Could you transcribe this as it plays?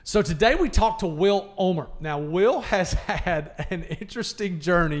So today we talked to Will Ulmer. Now, Will has had an interesting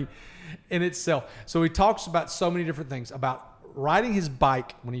journey in itself. So he talks about so many different things, about riding his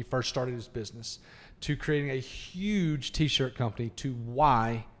bike when he first started his business, to creating a huge t-shirt company, to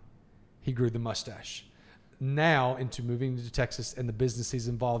why he grew the mustache. Now into moving to Texas and the business he's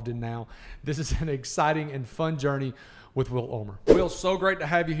involved in now. This is an exciting and fun journey with Will Ulmer. Will, so great to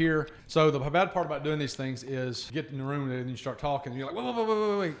have you here. So the bad part about doing these things is you get in the room and then you start talking and you're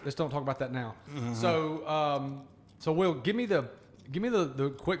like, wait, let's don't talk about that now. So Will, give me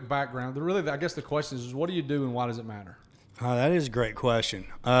the quick background. I guess the question is, what do you do and why does it matter? That is a great question.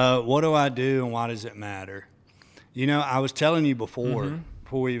 What do I do and why does it matter? You know, I was telling you before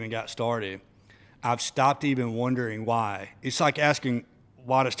we even got started, I've stopped even wondering why. It's like asking,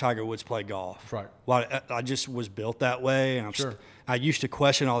 why does Tiger Woods play golf? Right. Why? I just was built that way. And I used to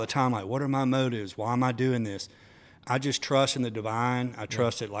question all the time, like, what are my motives? Why am I doing this? I just trust in the divine. I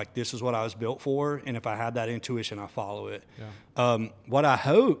trust it like this is what I was built for. And if I have that intuition, I follow it. Yeah. What I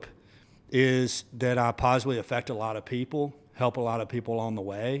hope is that I positively affect a lot of people, help a lot of people along the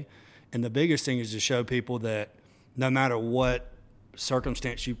way. And the biggest thing is to show people that no matter what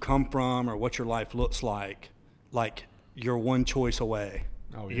circumstance you come from or what your life looks like you're one choice away.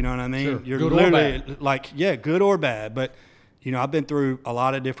 Oh, yeah. You know what I mean? Sure. You're good literally good or bad. But, you know, I've been through a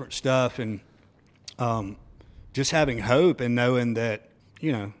lot of different stuff and just having hope and knowing that,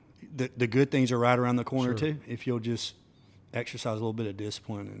 you know, the good things are right around the corner too, if you'll just exercise a little bit of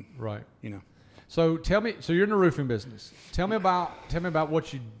discipline and, right. You know. So tell me, so you're in the roofing business. Tell me about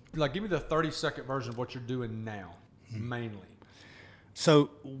what you, like, give me the 30-second version of what you're doing now, mainly. So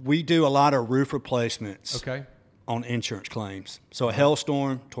we do a lot of roof replacements. Okay. On insurance claims. So a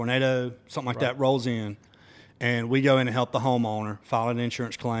hailstorm, tornado, something like that rolls in, and we go in and help the homeowner file an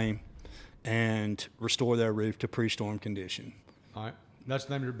insurance claim and restore their roof to pre-storm condition. All right. That's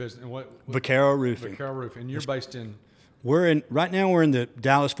the name of your business. And what Vaquero Roofing. Vaquero Roofing. And you're based in? Right now we're in the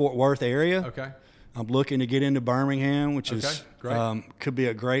Dallas-Fort Worth area. Okay. I'm looking to get into Birmingham, which is could be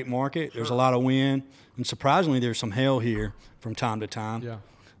a great market. Sure. There's a lot of wind, and surprisingly, there's some hail here from time to time.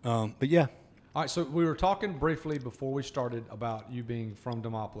 Yeah. But yeah. All right, so we were talking briefly before we started about you being from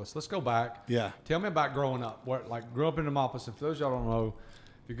Demopolis. Let's go back. Yeah. Tell me about growing up. Grew up in Demopolis. And for those of y'all don't know,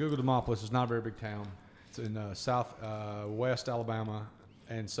 if you Google Demopolis, it's not a very big town. It's in west Alabama.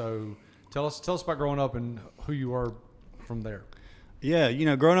 And so tell us about growing up and who you are from there. Yeah, you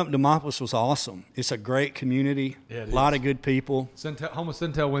know, growing up in Demopolis was awesome. It's a great community, a lot of good people. Home of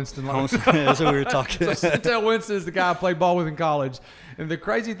Centel Winston. That's what we were talking. So Centel Winston is the guy I played ball with in college. And the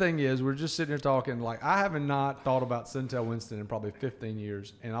crazy thing is, we're just sitting here talking, like, I have not thought about Centel Winston in probably 15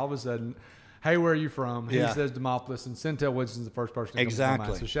 years. And all of a sudden, hey, where are you from? He says Demopolis, and Centel Winston's the first person that comes to my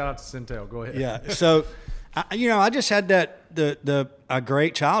mind. So shout out to Centel. Go ahead. Yeah, so... I just had a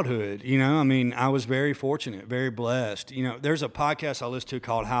great childhood. You know, I mean, I was very fortunate, very blessed. You know, there's a podcast I listen to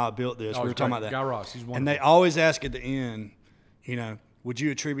called How I Built This. We were talking about that. Guy Ross, he's wonderful. And they always ask at the end, you know, would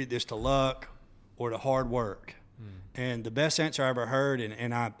you attribute this to luck or to hard work? And the best answer I ever heard,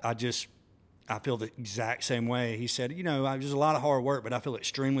 and I feel the exact same way. He said, you know, there's a lot of hard work, but I feel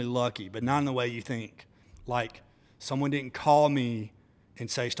extremely lucky, but not in the way you think. Like, someone didn't call me and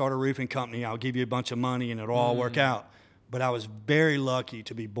say, start a roofing company, I'll give you a bunch of money and it'll all work out. But I was very lucky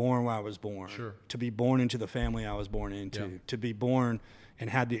to be born where I was born, to be born into the family I was born into, to be born and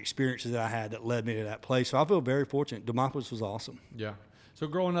had the experiences that I had that led me to that place. So I feel very fortunate. Demopolis was awesome. Yeah. So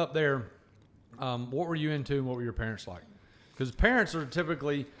growing up there, what were you into and what were your parents like? Because parents are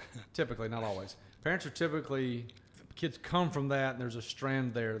typically, not always, kids come from that, and there's a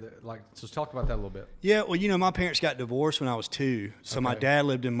strand there that, like, so talk about that a little bit. Yeah, well, you know, my parents got divorced when I was 2, so my dad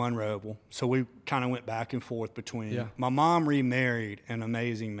lived in Monroeville, so we kind of went back and forth between. Yeah. My mom remarried an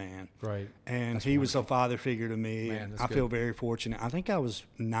amazing man. Right. And he was a father figure to me. Man, I feel very fortunate. I think I was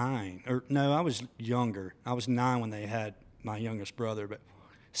 9, or no, I was younger. I was 9 when they had my youngest brother, but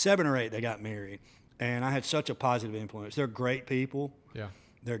 7 or 8 they got married, and I had such a positive influence. They're great people. Yeah.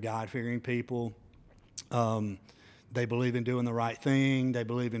 They're God-fearing people. They believe in doing the right thing. They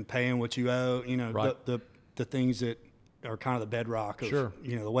believe in paying what you owe. You know, the things that are kind of the bedrock of,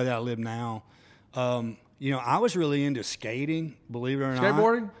 you know, the way that I live now. You know, I was really into skating, believe it or not.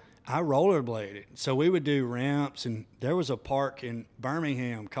 Skateboarding? I rollerbladed. So we would do ramps, and there was a park in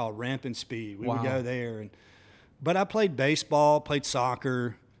Birmingham called Ramp and Speed. We would go there. But I played baseball, played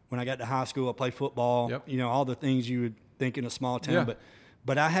soccer. When I got to high school, I played football. Yep. You know, all the things you would think in a small town. Yeah.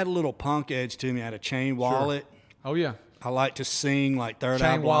 But I had a little punk edge to me. I had a chain wallet. Oh, yeah. I like to sing like Third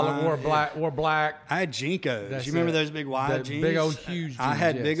Eye Blind. Chain wallet, wore black. I had Jinkos. You remember those big wide jeans? Big old huge jeans. I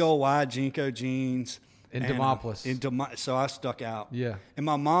had big old wide Jinko jeans. In Demopolis. So I stuck out. Yeah. And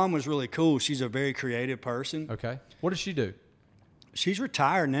my mom was really cool. She's a very creative person. Okay. What does she do? She's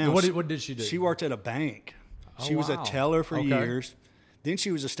retired now. What did she do? She worked at a bank. Oh, she was a wow. teller for Okay. years. Then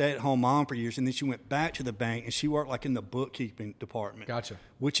she was a stay-at-home mom for years, and then she went back to the bank, and she worked like in the bookkeeping department. Gotcha.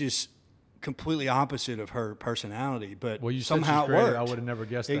 Which is completely opposite of her personality, but Well, you said somehow she's it creative. worked. I would have never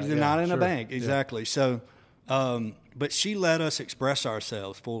guessed that. Exactly. Yeah, Not in sure. a bank, Yeah. exactly. So, but she let us express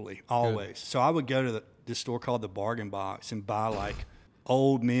ourselves fully, always. Good. So I would go to this store called the Bargain Box and buy like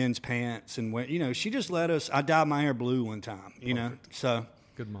old men's pants, and she just let us. I dyed my hair blue one time, So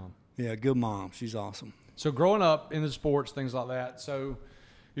Good mom. yeah, good mom. She's awesome. So growing up in the sports, things like that. So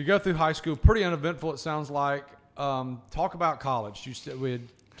you go through high school, pretty uneventful. It sounds like. Talk about college. You said we had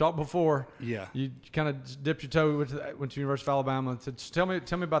talked before. Yeah. You kind of dipped your toe. Went to University of Alabama. So just tell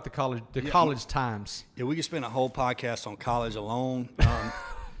me about the college times. Yeah, we could spend a whole podcast on college alone.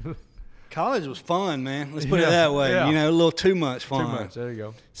 College was fun, man. Let's put it that way. Yeah. A little too much fun. Too much. There you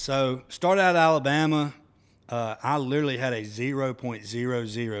go. So started out at Alabama. I literally had a 0.00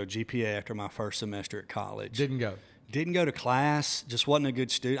 GPA after my first semester at college. Didn't go. Didn't go to class. Just wasn't a good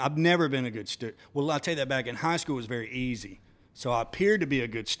student. I've never been a good student. Well, I'll take that back. In high school, it was very easy. So I appeared to be a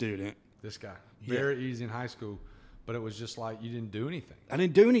good student. This guy. Very easy in high school, but it was just like you didn't do anything. I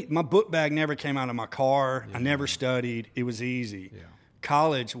didn't do any. My book bag never came out of my car. Yeah. I never studied. It was easy. Yeah.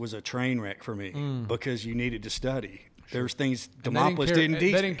 College was a train wreck for me because you needed to study. There was things And Demopolis didn't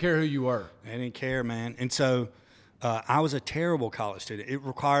teach. They didn't care who you were. They didn't care, man. And so I was a terrible college student. It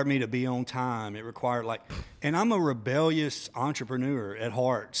required me to be on time. It required and I'm a rebellious entrepreneur at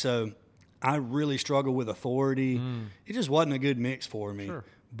heart. So I really struggle with authority. It just wasn't a good mix for me. Sure.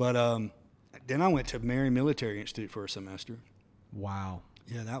 But then I went to Marion Military Institute for a semester. Wow.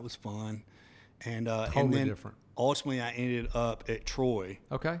 Yeah, that was fun. And Totally then different. Ultimately, I ended up at Troy.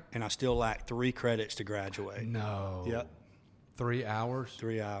 Okay. And I still lacked 3 credits to graduate. No. Yep. 3 hours?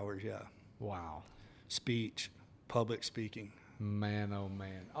 3 hours, yeah. Wow. Speech, public speaking. Man, oh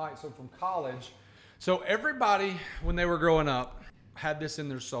man. All right, so from college, so everybody, when they were growing up, had this in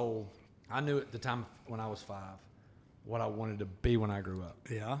their soul. I knew at the time when I was 5 what I wanted to be when I grew up.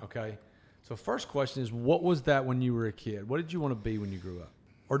 Yeah. Okay. So first question is, what was that when you were a kid? What did you want to be when you grew up?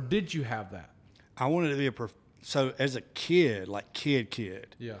 Or did you have that? I wanted to be so as a kid, like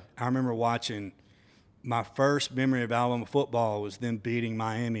kid. Yeah. I remember watching. My first memory of Alabama football was them beating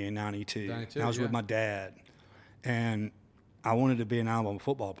Miami in 92. 92, and I was with my dad. And I wanted to be an Alabama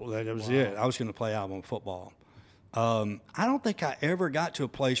football player. That was it. I was going to play Alabama football. I don't think I ever got to a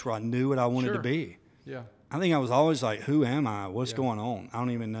place where I knew what I wanted to be. Yeah. I think I was always like, who am I? What's going on? I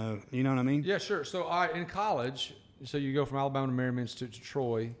don't even know. You know what I mean? Yeah, sure. So in college, so you go from Alabama to Marion Institute to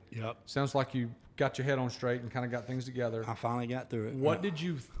Troy. Yep. Sounds like you got your head on straight and kind of got things together. I finally got through it. What did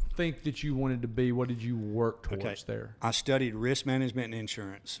you think that you wanted to be? What did you work towards there? I studied risk management and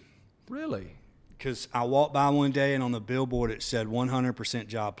insurance. Really? Because I walked by one day and on the billboard it said 100%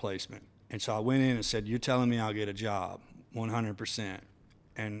 job placement. And so I went in and said, you're telling me I'll get a job, 100%.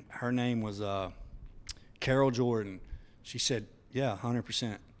 And her name was Carol Jordan. She said, yeah,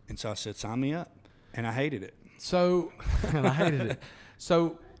 100%. And so I said, sign me up. And I hated it. So, and I hated it.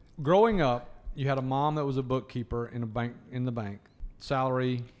 So growing up, you had a mom that was a bookkeeper in the bank,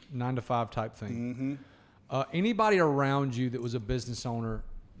 salary, 9 to 5 type thing. Mm-hmm. Anybody around you that was a business owner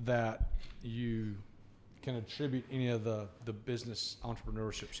that you can attribute any of the business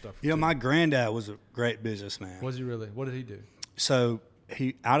entrepreneurship stuff to? My granddad was a great businessman. Was he really? What did he do? So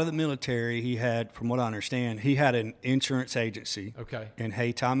he, out of the military, he had, from what I understand, he had an insurance agency in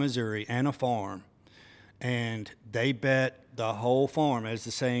Hayti, Missouri, and a farm. And they bet the whole farm, as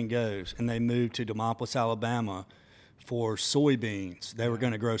the saying goes, and they moved to Demopolis, Alabama for soybeans. They were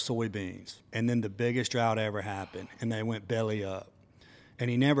going to grow soybeans. And then the biggest drought ever happened, and they went belly up. And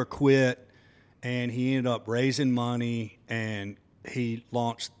he never quit, and he ended up raising money, and he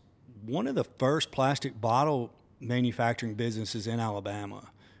launched one of the first plastic bottle manufacturing businesses in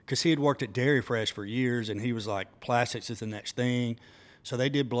Alabama, because he had worked at Dairy Fresh for years, and he was like, plastics is the next thing. So they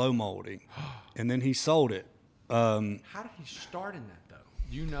did blow molding, and then he sold it. How did he start in that, though?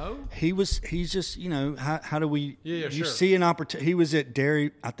 Do you know? He's just, how do we, you sure. see an opportunity. He was at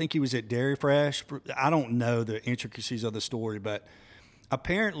I think he was at Dairy Fresh. I don't know the intricacies of the story, but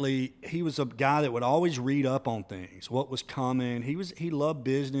apparently he was a guy that would always read up on things, what was coming. He loved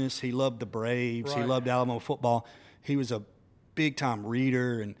business. He loved the Braves. Right. He loved Alabama football. He was a big time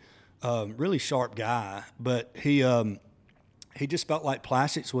reader and really sharp guy, but he just felt like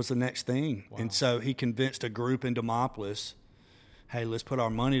plastics was the next thing. Wow. And so he convinced a group in Demopolis, hey, let's put our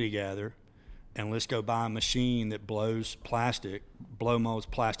money together and let's go buy a machine that blow molds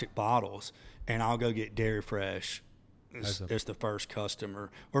plastic bottles. and I'll go get Dairy Fresh as the first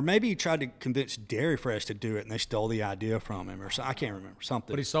customer. Or maybe he tried to convince Dairy Fresh to do it, and they stole the idea from him, or so, I can't remember,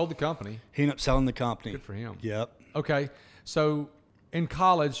 something. But he sold the company. He ended up selling the company. Good for him. Yep. Okay, so in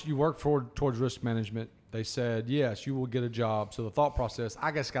college, you worked towards risk management. They said, yes, you will get a job. So the thought process,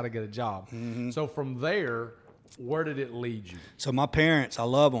 I guess, got to get a job. Mm-hmm. So from there, where did it lead you? So my parents, I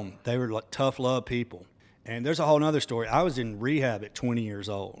love them. They were like tough love people. And there's a whole other story. I was in rehab at 20 years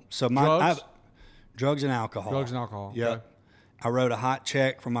old. So drugs and alcohol. Drugs and alcohol. Yep. Okay. I wrote a hot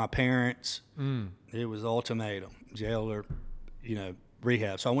check from my parents. It was ultimatum, jail or,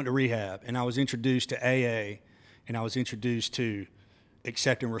 rehab. So I went to rehab, and I was introduced to AA, and I was introduced to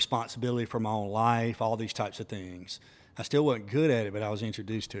accepting responsibility for my own life, all these types of things. I still wasn't good at it, but I was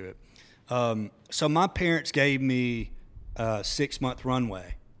introduced to it. So my parents gave me a 6-month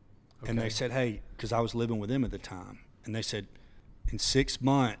runway, and they said, hey, because I was living with them at the time, and they said, in 6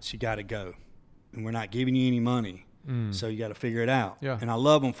 months, you got to go, and we're not giving you any money, so you got to figure it out. Yeah. And I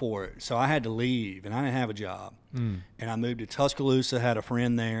love them for it. So I had to leave, and I didn't have a job. And I moved to Tuscaloosa, had a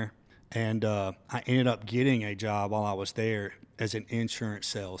friend there, and I ended up getting a job while I was there as an insurance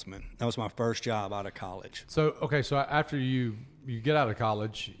salesman. That was my first job out of college. So after you get out of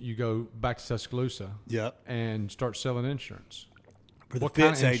college, you go back to Tuscaloosa. Yep. And start selling insurance. For the What kind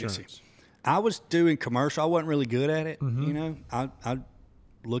Fitz of agency. insurance? I was doing commercial. I wasn't really good at it. I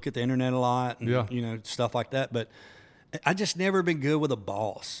look at the internet a lot and, stuff like that. But I just never been good with a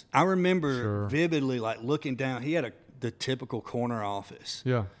boss. I remember vividly like looking down. He had the typical corner office.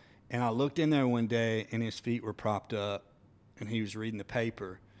 Yeah. And I looked in there one day, and his feet were propped up, and he was reading the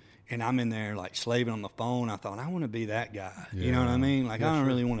paper. And I'm in there, like, slaving on the phone. I thought, I want to be that guy. Yeah. You know what I mean? Like, I don't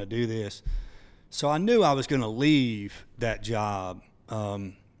really want to do this. So I knew I was going to leave that job,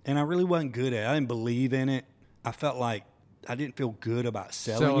 and I really wasn't good at it. I didn't believe in it. I felt like I didn't feel good about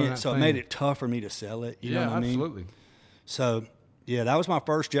selling it, so it made it tough for me to sell it. You know what I mean? Absolutely. So, that was my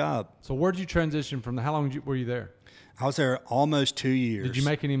first job. So where did you transition from? How long were you there? I was there almost 2 years. Did you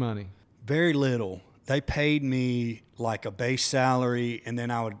make any money? Very little. They paid me like a base salary, and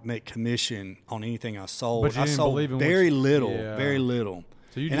then I would make commission on anything I sold. But you didn't sold believe in very little.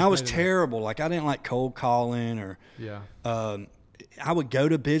 So and I was made terrible. Like, I didn't like cold calling or. Yeah. I would go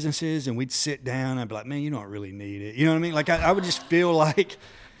to businesses, and we'd sit down. I'd be like, "Man, you don't really need it." You know what I mean? Like, I would just feel like.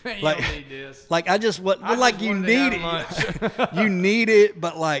 Man, you don't need this. Like you need it. You need it,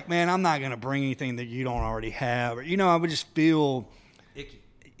 but like, man, I'm not gonna bring anything that you don't already have. Or, I would just feel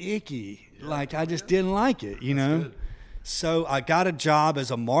icky. Yeah, like I just didn't like it. Good. So I got a job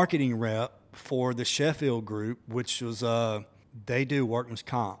as a marketing rep for the Sheffield Group, which was they do workman's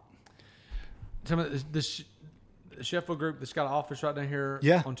comp. Tell me, the Sheffield Group that's got an office right down here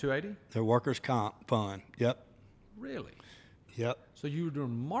on 280? They're workers' comp fund. Yep. Really? Yep. So you were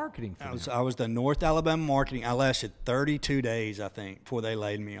doing marketing for them? I was the North Alabama marketing. I lasted 32 days, I think, before they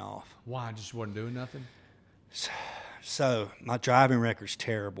laid me off. Why? Just wasn't doing nothing? So my driving record's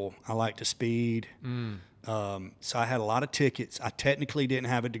terrible. I like to speed. So I had a lot of tickets. I technically didn't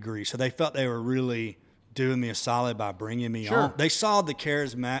have a degree. So they felt they were really doing me a solid by bringing me on. They saw the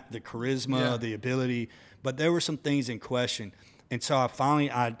charisma, the ability, but there were some things in question. And so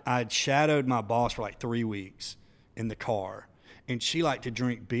I'd shadowed my boss for like 3 weeks in the car. And she liked to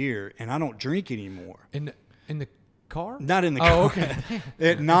drink beer, and I don't drink anymore. In the car? Not in the car. Okay.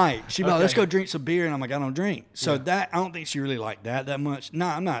 At night. She'd be like, let's go drink some beer. And I'm like, I don't drink. So I don't think she really liked that much. No,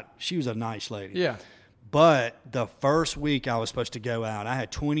 I'm not. She was a nice lady. Yeah. But the first week I was supposed to go out, I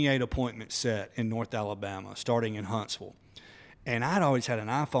had 28 appointments set in North Alabama, starting in Huntsville. And I'd always had an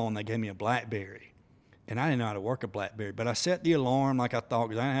iPhone. They gave me a BlackBerry. And I didn't know how to work a BlackBerry. But I set the alarm like I thought,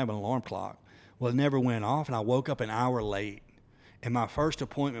 because I didn't have an alarm clock. Well, it never went off, and I woke up an hour late. And my first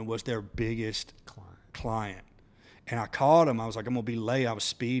appointment was their biggest client. And I called them. I was like, I'm going to be late. I was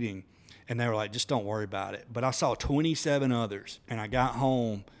speeding. And they were like, just don't worry about it. But I saw 27 others. And I got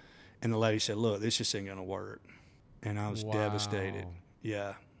home, and the lady said, look, this just ain't going to work. And I was devastated.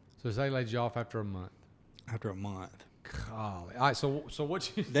 Yeah. So they laid you off after a month? After a month. Golly. All right, so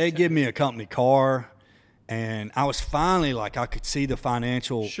what you... They give me a company car. And I was finally like, I could see the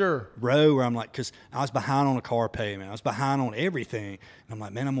financial row where I'm like, because I was behind on a car payment. I was behind on everything. And I'm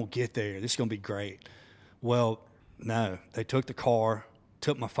like, man, I'm going to get there. This is going to be great. Well, no, they took the car,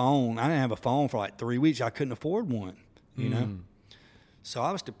 took my phone. I didn't have a phone for like 3 weeks. I couldn't afford one, you know? So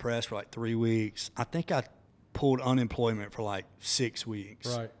I was depressed for like 3 weeks. I think I pulled unemployment for like 6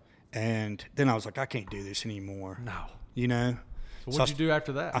 weeks. Right. And then I was like, I can't do this anymore. No. You know? So what did you do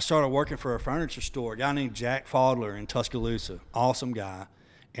after that? I started working for a furniture store, a guy named Jack Fodler in Tuscaloosa, awesome guy.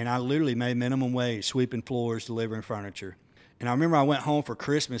 And I literally made minimum wage, sweeping floors, delivering furniture. And I remember I went home for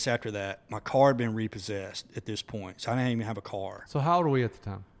Christmas after that. My car had been repossessed at this point, so I didn't even have a car. So how old were we at the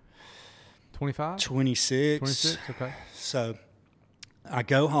time? 25? 26. 26, okay. So I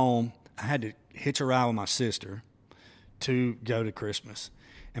go home. I had to hitch a ride with my sister to go to Christmas.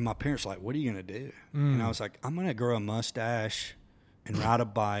 And my parents were like, what are you going to do? And I was like, I'm going to grow a mustache and ride a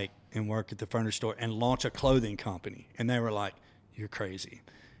bike and work at the furniture store and launch a clothing company. And they were like, you're crazy.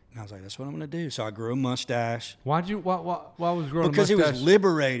 And I was like, that's what I'm going to do. So I grew a mustache. Why was growing Because a mustache? it was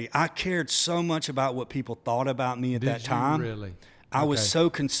liberating. I cared so much about what people thought about me at that time. Really? I was so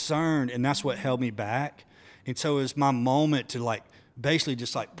concerned, and that's what held me back. And so it was my moment to like basically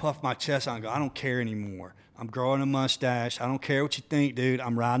just like puff my chest out and go, I don't care anymore. I'm growing a mustache. I don't care what you think, dude.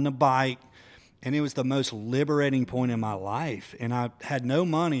 I'm riding a bike. And it was the most liberating point in my life. And I had no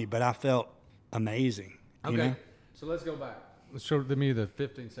money, but I felt amazing. Okay. You know? So let's go back. Let's show me the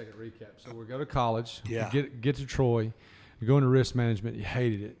 15-second recap. So we go to college. Yeah. You get to Troy. You go into risk management. You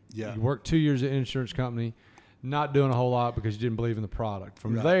hated it. Yeah. You worked 2 years at an insurance company, not doing a whole lot because you didn't believe in the product.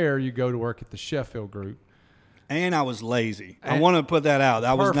 From Right. there, you go to work at the Sheffield Group. And I was lazy. I want to put that out.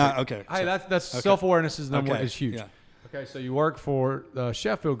 I was not, okay. Hey, so- that's okay. self-awareness is number one. Okay, It's huge. yeah. Okay, so you work for the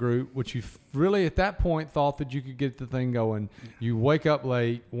Sheffield Group, which you really at that point thought that you could get the thing going. You wake up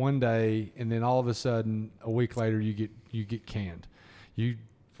late one day, and then all of a sudden, a week later, you get canned. You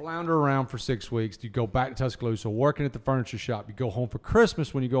flounder around for 6 weeks. You go back to Tuscaloosa, working at the furniture shop. You go home for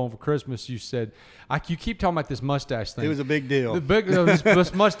Christmas. When you go home for Christmas, you said, you keep talking about this mustache thing. It was a big deal.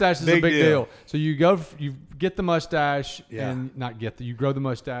 This mustache is a Big big deal. deal. So you get the mustache, Yeah. and you grow the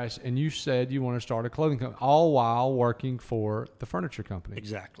mustache, and you said you want to start a clothing company, all while working for the furniture company.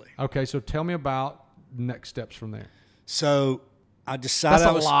 Exactly. Okay, so tell me about next steps from there. So I decided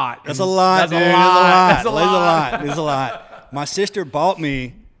That's a lot. That's a lot, That's a dude. lot. That's That's a lot. It's a lot. My sister bought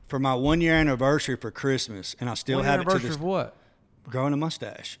me for my 1 year anniversary for Christmas, and I still What have it to anniversary this. of what? Growing a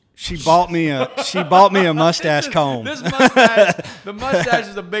mustache. She bought me a mustache comb. This mustache, the mustache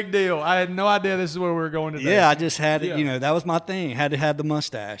is a big deal. I had no idea this is where we were going today. Yeah, I just had it. Yeah. You know, that was my thing. Had to have the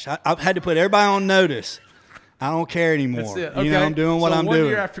mustache. I had to put everybody on notice. I don't care anymore. That's it. You Okay. know, I'm doing what so I'm 1 doing.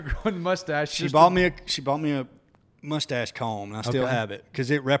 year after growing the mustache, She bought me a mustache comb, and I still Okay. have it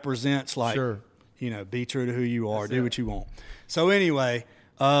because it represents like, Sure. you know, be true to who you are, That's do it. what you want. So anyway,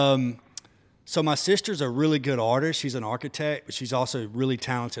 so my sister's a really good artist. She's an architect, but she's also really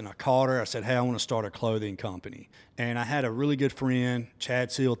talented. And I called her. I said, hey, I want to start a clothing company. And I had a really good friend,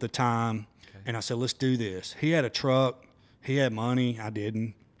 Chad Seal at the time, and I said, let's do this. He had a truck. He had money. I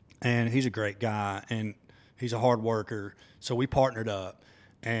didn't. And he's a great guy, and he's a hard worker. So we partnered up,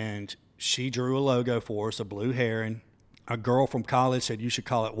 and she drew a logo for us, a blue heron. A girl from college said, you should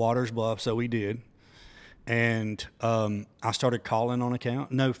call it Waters Bluff, so we did. And I started calling on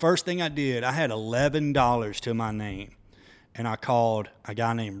account. No, first thing I did, I had $11 to my name. And I called a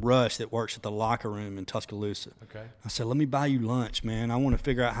guy named Russ that works at the locker room in Tuscaloosa. Okay. I said, let me buy you lunch, man. I want to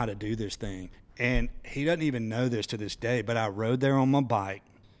figure out how to do this thing. And he doesn't even know this to this day, but I rode there on my bike,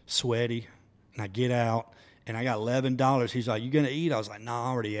 sweaty, and I get out, and I got $11. He's like, you going to eat? I was like, no, I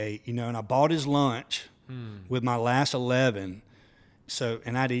already ate, you know. And I bought his lunch with my last 11. So,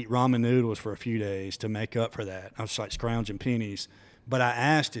 and I'd eat ramen noodles for a few days to make up for that. I was like scrounging pennies. But I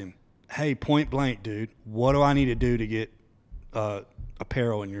asked him, hey, point blank, dude, what do I need to do to get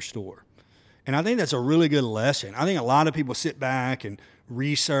apparel in your store? And I think that's a really good lesson. I think a lot of people sit back and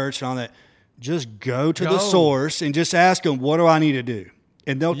research and all that. Just go to the source and just ask them, what do I need to do?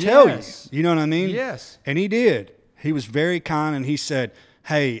 And they'll tell you. You know what I mean? Yes. And he did. He was very kind, and he said,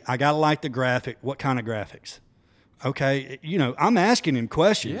 hey, I got to like the graphic. What kind of graphics? Okay, you know, I'm asking him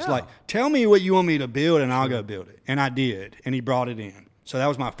questions. Yeah. Like, tell me what you want me to build, and I'll go build it. And I did, and he brought it in. So that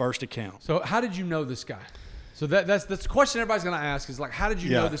was my first account. So how did you know this guy? So that's the question everybody's going to ask is like, how did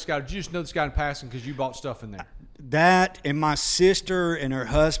you know this guy? Did you just know this guy in passing because you bought stuff in there? That and my sister and her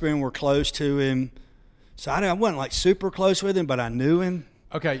husband were close to him. So I wasn't like super close with him, but I knew him.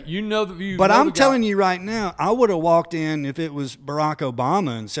 Okay, you know that you. But I'm telling you right now, I would have walked in if it was Barack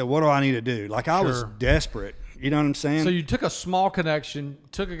Obama and said, what do I need to do? Like I was desperate. You know what I'm saying? So you took a small connection,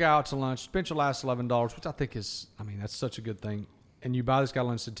 took a guy out to lunch, spent your last $11, which I think is, I mean, that's such a good thing. And you buy this guy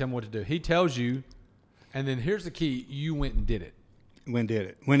lunch and said, tell me what to do. He tells you, and then here's the key, you went and did it. Went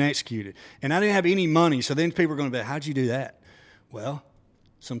and executed. And I didn't have any money, so then people are going to be, how'd you do that? Well,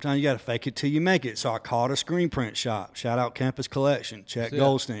 sometimes you got to fake it till you make it. So I called a screen print shop. Shout out Campus Collection. Chet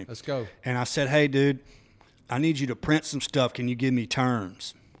Goldstein. Let's go. And I said, hey, dude, I need you to print some stuff. Can you give me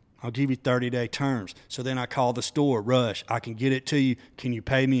terms? I'll give you 30-day terms. So then I called the store, Rush. I can get it to you. Can you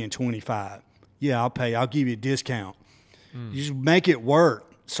pay me in 25? Yeah, I'll pay. I'll give you a discount. You just make it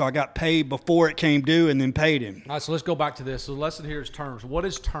work. So I got paid before it came due and then paid him. All right, so let's go back to this. So the lesson here is terms. What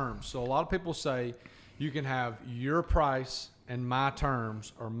is terms? So a lot of people say you can have your price and my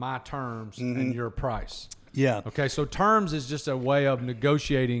terms, or my terms and your price. Yeah. Okay, so terms is just a way of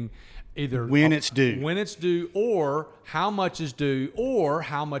negotiating either when it's due, or how much is due, or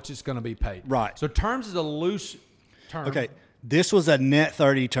how much it's going to be paid. Right. So terms is a loose term. Okay. This was a net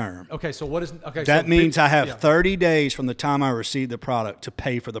 30 term. Okay, so what is okay? That so means I have 30 days from the time I receive the product to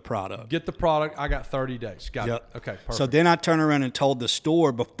pay for the product. Get the product. I got 30 days. Got it. Okay, perfect. So then I turn around and told the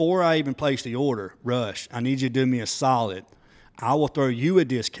store before I even placed the order, Rush, I need you to do me a solid. I will throw you a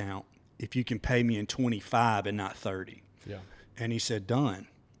discount if you can pay me in 25 and not 30. Yeah. And he said, done.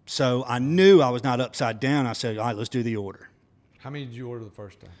 So I knew I was not upside down. I said, all right, let's do the order. How many did you order the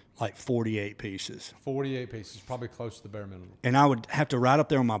first time? Like 48 pieces. 48 pieces, probably close to the bare minimum. And I would have to ride up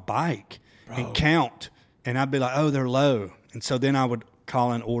there on my bike and count. And I'd be like, oh, they're low. And so then I would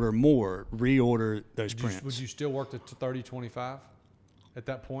call and order more, reorder those prints. Would you still work to 30, 25 at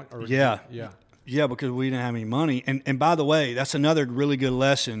that point? Or Yeah. Yeah. Yeah, because we didn't have any money. And by the way, that's another really good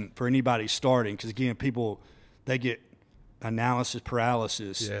lesson for anybody starting. Because, again, people, they get analysis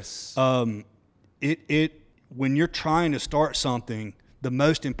paralysis. Yes. When you're trying to start something, the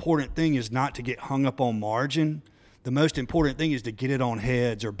most important thing is not to get hung up on margin. The most important thing is to get it on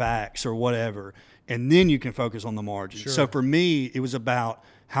heads or backs or whatever, and then you can focus on the margin. Sure. So for me, it was about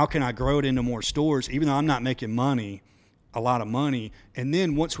how can I grow it into more stores, even though I'm not making money, a lot of money. And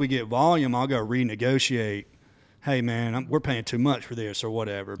then once we get volume, I'll go renegotiate. Hey, man, we're paying too much for this or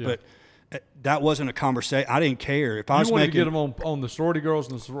whatever. Yeah. But that wasn't a conversation. I didn't care. If I was wanted making, to get them on the sorority girls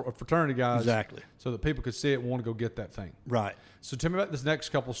and the fraternity guys. Exactly. So that people could see it and want to go get that thing. Right. So tell me about this next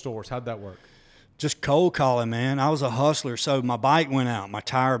couple of stores. How'd that work? Just cold calling, man. I was a hustler. So my bike went out, my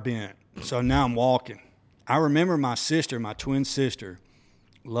tire bent. So now I'm walking. I remember my sister, my twin sister,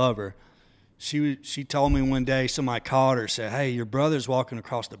 love her. She told me one day, somebody called her and said, hey, your brother's walking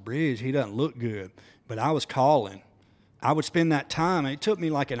across the bridge. He doesn't look good. But I was calling. I would spend that time. It took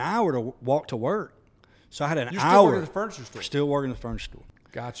me like an hour to walk to work. So I had an hour. You're still working at the furniture store? Still working at the furniture store.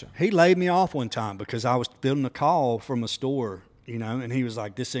 Gotcha. He laid me off one time because I was fielding a call from a store, and he was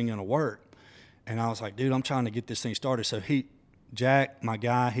like, this ain't going to work. And I was like, dude, I'm trying to get this thing started. So Jack, my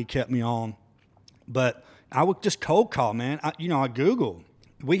guy, he kept me on. But I would just cold call, man. I Googled.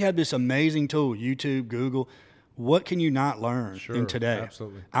 We had this amazing tool, YouTube, Google. What can you not learn in today?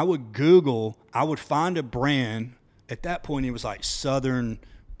 Absolutely. I would Google. I would find a brand. At that point, it was like Southern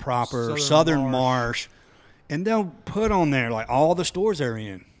Marsh. And they'll put on there like all the stores they're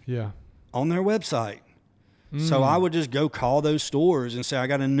in. Yeah. On their website. So I would just go call those stores and say, I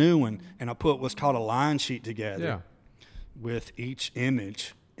got a new one. And I put what's called a line sheet together with each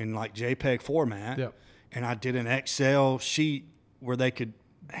image in like JPEG format. Yep. And I did an Excel sheet where they could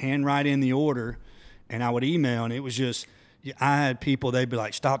handwrite in the order, and I would email, and it was just, I had people, they'd be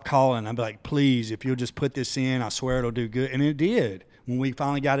like, stop calling. I'd be like, please, if you'll just put this in, I swear it'll do good. And it did when we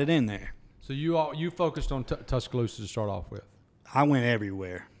finally got it in there. So you focused on Tuscaloosa to start off with? I went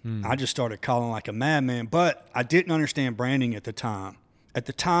everywhere. I just started calling like a madman, but I didn't understand branding at the time. At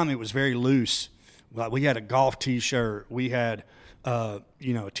the time, it was very loose. Like we had a golf T-shirt. We had, a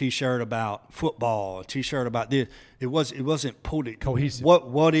T-shirt about football, a T-shirt about this. It wasn't pulled it cohesive.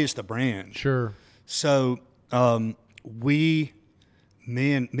 What is the brand? Sure. So me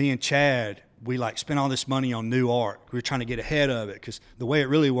and Chad, we like spent all this money on new art. We were trying to get ahead of it because the way it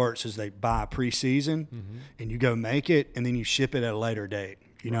really works is they buy pre-season and you go make it and then you ship it at a later date.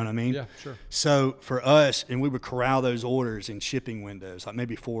 You know what I mean? Yeah, sure. So for us, and we would corral those orders in shipping windows, like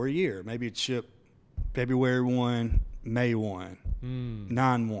maybe 4 a year. Maybe it'd ship February 1, May 1,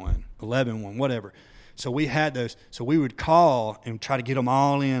 9/1, 11/1, whatever. So we had those. So we would call and try to get them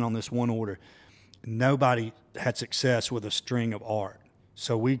all in on this one order. Nobody had success with a string of art.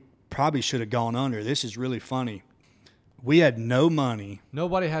 So we probably should have gone under. This is really funny. We had no money.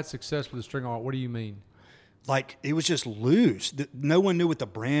 Nobody had success with a string of art. What do you mean? Like, it was just loose. No one knew what the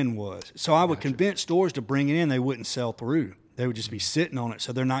brand was. So I would convince stores to bring it in. They wouldn't sell through. They would just be sitting on it,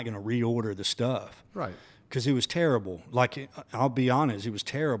 so they're not going to reorder the stuff. Right. Because it was terrible. Like, I'll be honest, it was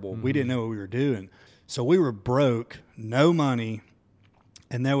terrible. We didn't know what we were doing. So we were broke, no money,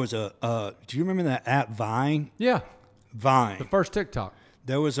 and there was do you remember that app Vine? Yeah. Vine. The first TikTok.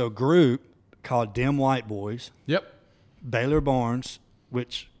 There was a group called Dim White Boys. Yep. Baylor Barnes,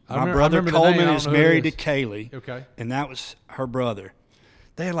 which I my brother remember the name. Coleman I is don't know who it married to is. Kaylee. Okay. And that was her brother.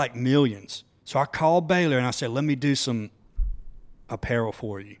 They had like millions. So I called Baylor and I said, let me do some apparel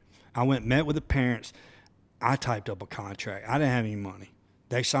for you. I went, met with the parents. I typed up a contract. I didn't have any money.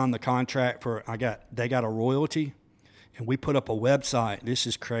 They signed the contract they got a royalty, and we put up a website. This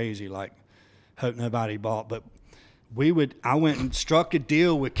is crazy. Like, hope nobody bought, but I went and struck a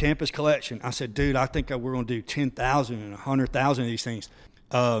deal with Campus Collection. I said, dude, I think we're going to do 10,000 and 100,000 of these things.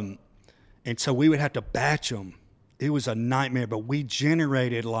 And so we would have to batch them. It was a nightmare, but we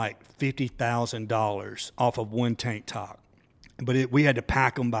generated like $50,000 off of one tank top. But we had to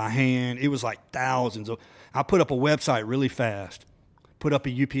pack them by hand. It was like thousands. I put up a website really fast, put up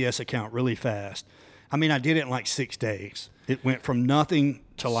a UPS account really fast. I mean, I did it in like 6 days. It went from nothing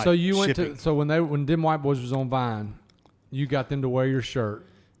to like So you shipping. went to, so when Dim White Boys was on Vine, you got them to wear your shirt.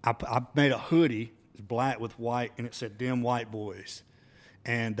 I made a hoodie, it was black with white, and it said Dim White Boys.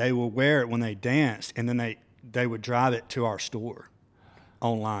 And they would wear it when they danced, and then they would drive it to our store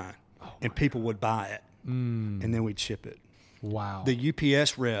online, and people would buy it, and then we'd ship it. Wow. The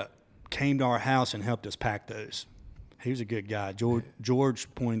UPS rep came to our house and helped us pack those. He was a good guy, George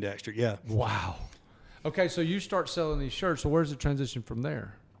Poindexter, yeah. Wow. Okay, so you start selling these shirts. So where's the transition from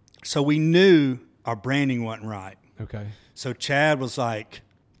there? So we knew our branding wasn't right. Okay. So Chad was like,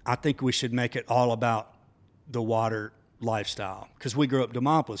 I think we should make it all about the water lifestyle. Because we grew up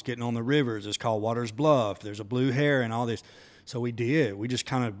Demopolis, getting on the rivers. It's called Waters Bluff. There's a blue hair and all this. So we did. We just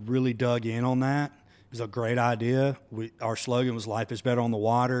kind of really dug in on that. It was a great idea. Our slogan was "Life is better on the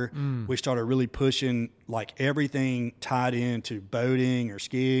water." We started really pushing like everything tied into boating or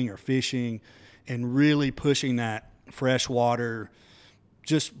skiing or fishing, and really pushing that freshwater,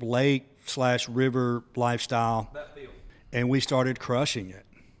 just lake/river lifestyle. That feel. And we started crushing it.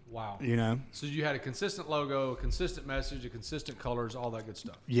 Wow. You know? So you had a consistent logo, a consistent message, a consistent colors, all that good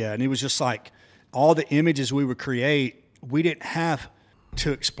stuff. Yeah, and it was just like all the images we would create, we didn't have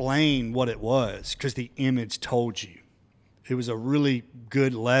to explain what it was because the image told you. It was a really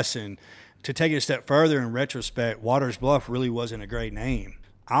good lesson. To take it a step further in retrospect, Waters Bluff really wasn't a great name.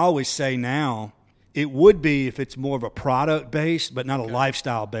 I always say now, it would be if it's more of a product-based, but not a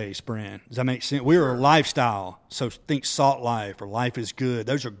lifestyle-based brand. Does that make sense? We were a lifestyle, so think Salt Life or Life is Good.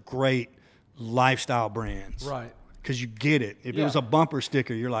 Those are great lifestyle brands. Right. Because you get it. If it was a bumper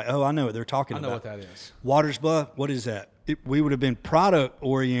sticker, you're like, oh, I know what they're talking about. I know what that is. Waters Bluff, what is that? We would have been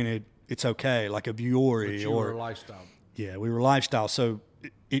product-oriented, it's okay, like a Vuori. But you were a lifestyle. Yeah, we were lifestyle. So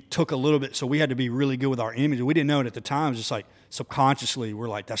it took a little bit. So we had to be really good with our image. We didn't know it at the time. It was just like subconsciously we're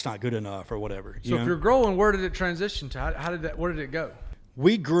like, that's not good enough or whatever. So if you're growing, where did it transition to? Where did it go?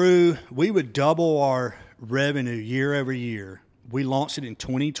 We grew. We would double our revenue year over year. We launched it in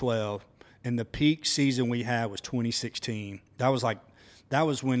 2012, and the peak season we had was 2016. That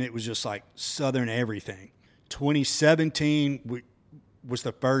was when it was just like Southern everything. 2017 was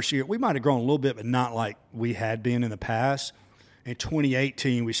the first year. We might have grown a little bit, but not like we had been in the past. In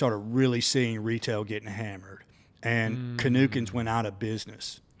 2018, we started really seeing retail getting hammered, and Canuckins went out of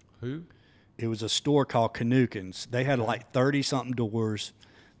business. Who? It was a store called Canuckins. They had like 30-something doors.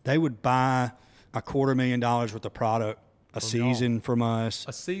 They would buy $250,000 worth of product a season from us.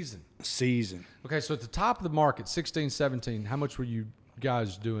 A season? A season. Okay, so at the top of the market, 16, 17, how much were you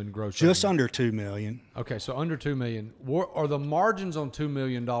guys doing gross Just revenue? under $2 million. Okay, so under $2 million. Are the margins on $2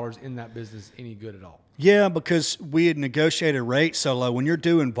 million in that business any good at all? Yeah, because we had negotiated rates so low. When you're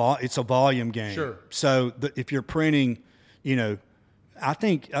doing it's a volume game. Sure. So if you're printing, I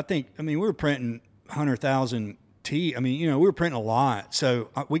mean, we were printing 100,000 we were printing a lot. So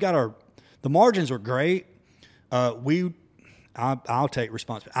we got the margins were great. I'll take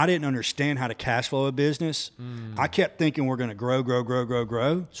responsibility. I didn't understand how to cash flow a business. I kept thinking we're going to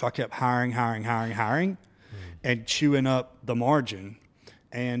grow. So I kept hiring, and chewing up the margin.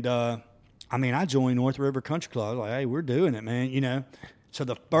 And, I joined North River Country Club. I was like, hey, we're doing it, man, So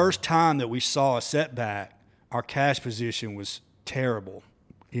the first time that we saw a setback, our cash position was terrible,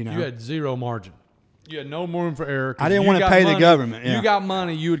 You had zero margin. You had no room for error. I didn't want to pay the government. Yeah. You got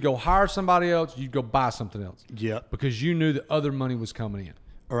money, you would go hire somebody else, you'd go buy something else. Yep. Because you knew that other money was coming in.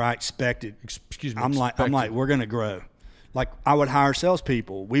 Or I expected. Excuse me. I'm like, we're going to grow. Like I would hire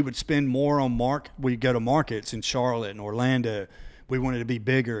salespeople. We would spend more on we'd go to markets in Charlotte and Orlando. We wanted to be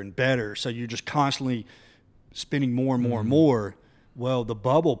bigger and better. So you're just constantly spending more and more and more. Well, the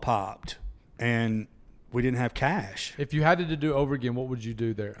bubble popped and we didn't have cash. If you had to do over again, what would you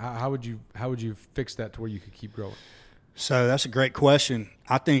do there? How would you fix that to where you could keep growing? So that's a great question.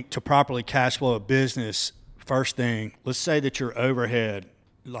 I think to properly cash flow a business, first thing, let's say that your overhead,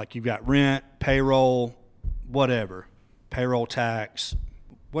 like you've got rent, payroll, whatever, payroll tax,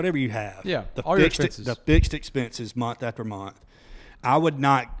 whatever you have. Yeah, all your expenses. The fixed expenses month after month. I would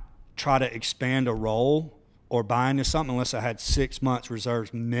not try to expand a role or buy into something unless I had 6 months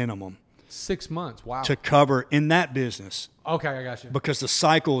reserves minimum. 6 months. Wow. to cover in that business. Okay, I got you. Because the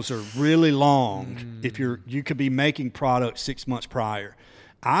cycles are really long. If you could be making products 6 months prior.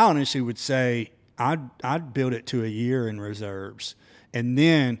 I honestly would say I'd build it to a year in reserves. And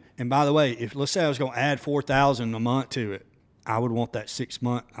then, and by the way, if let's say I was going to add 4,000 a month to it, I would want that 6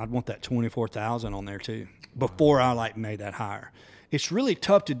 month. I'd want that 24,000 on there too before I like made that higher. It's really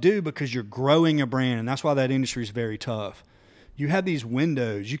tough to do because you're growing a brand, and that's why that industry is very tough. You have these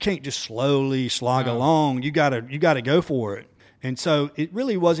windows. You can't just slowly slog along. You gotta go for it. And so it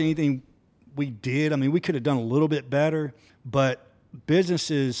really wasn't anything we did. I mean, we could have done a little bit better, but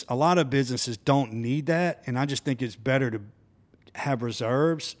a lot of businesses don't need that, and I just think it's better to have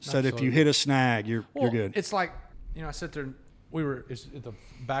reserves so that if you hit a snag, you're good. It's like, I sat there, it's at the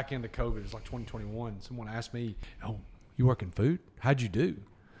back end of COVID, it's like 2021. Someone asked me, "Oh, you work in food? How'd you do?"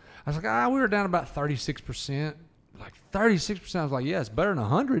 I was like, we were down about 36%. Like 36%. I was like, yeah, it's better than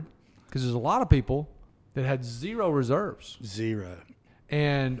 100 because there's a lot of people that had zero reserves. Zero.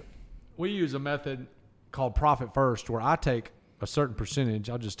 And we use a method called profit first where I take a certain percentage.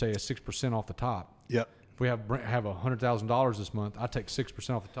 I'll just tell you 6% off the top. Yep. If we have $100,000 this month, I take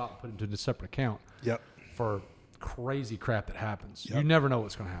 6% off the top and put it into a separate account. Yep. For crazy crap that happens. Yep. You never know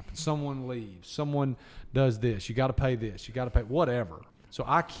what's going to happen. Someone leaves. Someone does this. You got to pay this. You got to pay whatever. So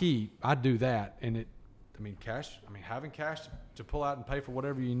I do that, and having cash to pull out and pay for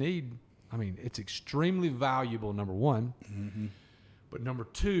whatever you need, it's extremely valuable, number one. Mm-hmm. But number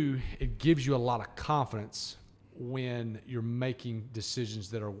two, it gives you a lot of confidence when you're making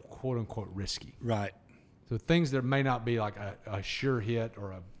decisions that are quote unquote risky. Right. So things that may not be like a sure hit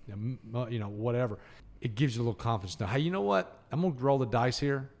or whatever, it gives you a little confidence. Now, hey, you know what? I'm going to roll the dice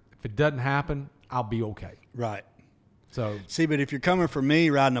here. If it doesn't happen, I'll be okay. Right. So see, but if you're coming for me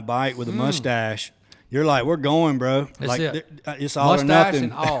riding a bike with a mustache, you're like, we're going, bro. That's like it. It's all mustache or nothing.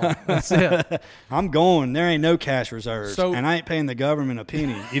 And all. That's it. I'm going. There ain't no cash reserves, So, and I ain't paying the government a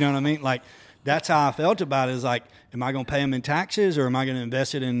penny. You know what I mean? Like that's how I felt about it. Is like, am I going to pay them in taxes or am I going to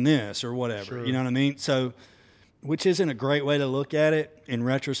invest it in this or whatever? Sure. You know what I mean? So, which isn't a great way to look at it in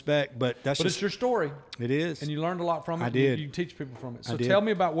retrospect, but it's your story. It is, and you learned a lot from it. I did. You teach people from it. So I did. tell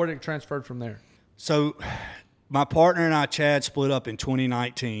me about where it transferred from there. So, my partner and I, Chad, split up in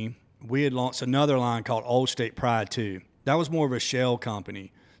 2019. We had launched another line called Old State Pride 2. That was more of a shell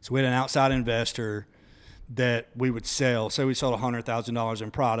company. So we had an outside investor that we would sell. So we sold $100,000 in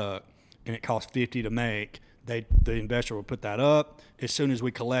product, and it cost $50 to make. The investor would put that up. As soon as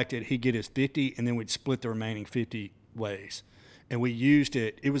we collected, he'd get his 50, and then we'd split the remaining 50 ways. And we used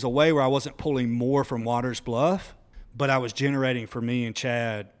it. It was a way where I wasn't pulling more from Waters Bluff, but I was generating for me and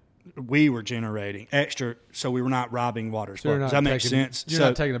Chad. We were generating extra, so we were not robbing Waters Bluff. Does that make sense? You're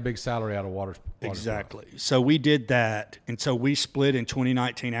not taking a big salary out of Waters exactly. Bluff. So we did that, and so we split in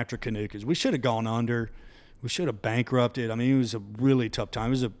 2019 after Canucas. We should have gone under. We should have bankrupted. I mean, it was a really tough time. It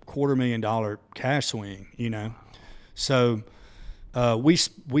was a $250,000 cash swing, So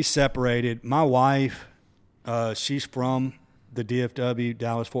we separated. My wife, she's from the DFW,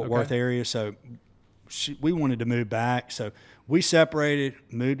 Dallas-Fort Worth area, so we wanted to move back. So we separated,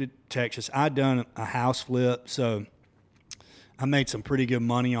 moved to Texas. I'd done a house flip, so I made some pretty good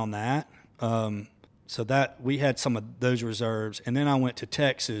money on that. So that we had some of those reserves. And then I went to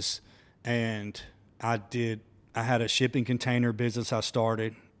Texas, and I had a shipping container business I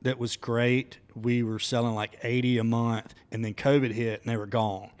started that was great. We were selling like 80 a month, and then COVID hit, and they were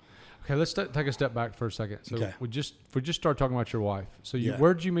gone. Okay, let's take a step back for a second. So okay. we just start talking about your wife. So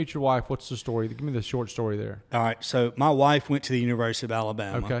where did you meet your wife? What's the story? Give me the short story there. All right. So my wife went to the University of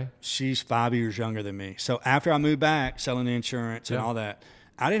Alabama. Okay. She's 5 years younger than me. So after I moved back, selling insurance and all that,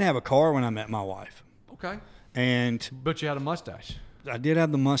 I didn't have a car when I met my wife. Okay. But you had a mustache. I did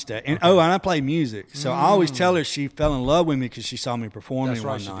have the mustache. And and I play music. So I always tell her she fell in love with me because she saw me performing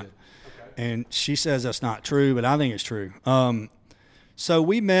one night. Okay. And she says that's not true, but I think it's true. So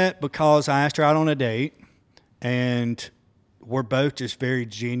we met because I asked her out on a date, and we're both just very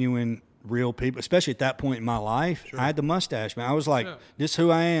genuine, real people, especially at that point in my life. Sure. I had the mustache, man. I was like, this is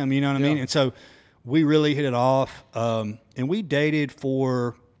who I am, you know what I mean? And so we really hit it off, and we dated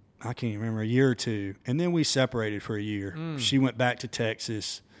for, I can't even remember, a year or two, and then we separated for a year. She went back to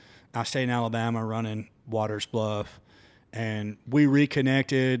Texas. I stayed in Alabama running Waters Bluff, and we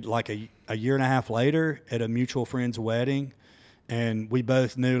reconnected like a year and a half later at a mutual friend's wedding. And we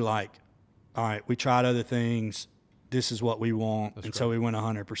both knew, like, all right, we tried other things. This is what we want. That's great. So we went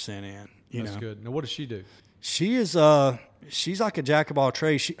 100% in. That's good. Now, what does she do? She is she's like a jack of all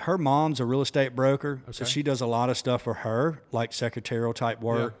trades. Her mom's a real estate broker, so she does a lot of stuff for her, like secretarial type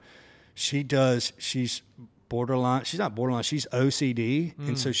work. Yeah. She's borderline. She's not borderline. She's OCD,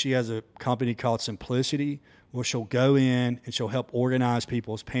 and so she has a company called Simplicity, where she'll go in and she'll help organize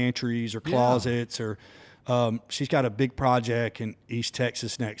people's pantries or closets, or she's got a big project in East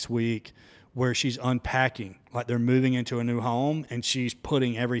Texas next week where she's unpacking, like they're moving into a new home, and she's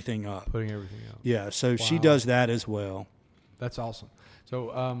putting everything up. Yeah, so she does that as well. That's awesome. So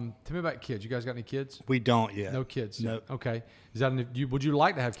tell me about kids. You guys got any kids? We don't yet. No kids? No. Okay. Would you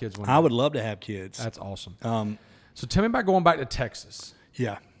like to have kids one day? I would love to have kids. That's awesome. So tell me about going back to Texas.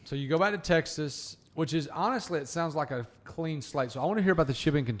 Yeah. So you go back to Texas, which is, honestly, it sounds like a clean slate. So I want to hear about the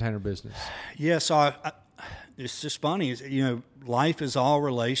shipping container business. Yeah, so it's just funny. Life is all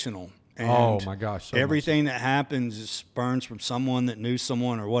relational. And oh, my gosh. So everything that happens is spurns from someone that knew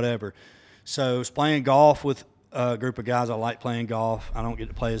someone or whatever. So I was playing golf with a group of guys. I like playing golf. I don't get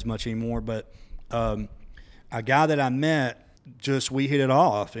to play as much anymore. But a guy that I met, we hit it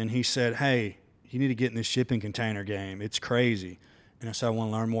off. And he said, hey, you need to get in this shipping container game. It's crazy. And I said, I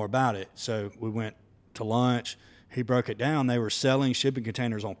want to learn more about it. So we went to lunch. He broke it down. They were selling shipping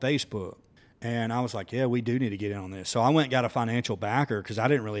containers on Facebook. And I was like, yeah, we do need to get in on this. So I went and got a financial backer because I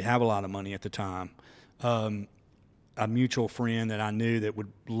didn't really have a lot of money at the time. A mutual friend that I knew that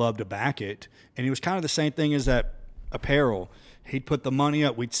would love to back it. And it was kind of the same thing as that apparel. He'd put the money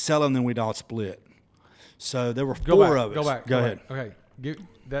up, we'd sell them, then we'd all split. So there were four of us. Go ahead. Okay.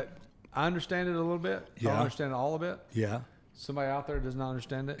 I understand it a little bit. Yeah. I don't understand it all of it. Yeah. Somebody out there does not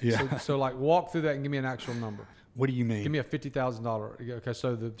understand it. Yeah. So like walk through that and give me an actual number. What do you mean? Give me a $50,000. Okay,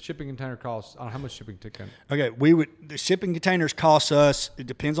 so the shipping container costs, how much shipping container? Okay, the shipping containers cost us, it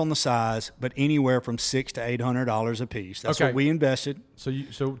depends on the size, but anywhere from $600 to $800 a piece. That's what we invested.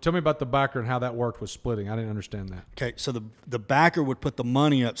 So tell me about the backer and how that worked with splitting. I didn't understand that. Okay, so the backer would put the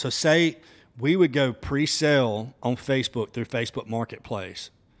money up. So say we would go pre-sale on Facebook through Facebook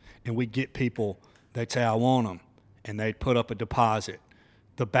Marketplace, and we'd get people, they'd say, I want them, and they'd put up a deposit.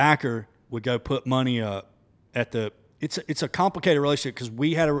 The backer would go put money up. It's a complicated relationship because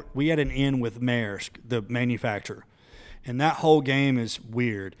we had an in with Maersk, the manufacturer, and that whole game is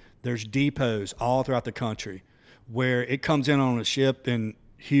weird. There's depots all throughout the country where it comes in on a ship in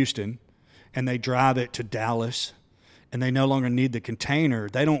Houston, and they drive it to Dallas, and they no longer need the container.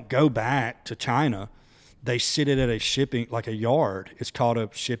 They don't go back to China. They sit it at a shipping, like a yard. It's called a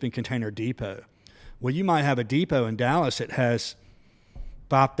shipping container depot. Well, you might have a depot in Dallas that has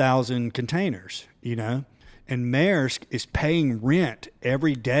 5,000 containers, And Maersk is paying rent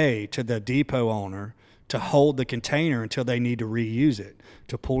every day to the depot owner to hold the container until they need to reuse it,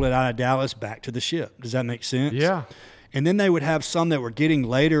 to pull it out of Dallas back to the ship. Does that make sense? Yeah. And then they would have some that were getting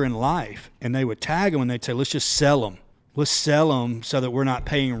later in life, and they would tag them, and they'd say, let's just sell them. Let's sell them so that we're not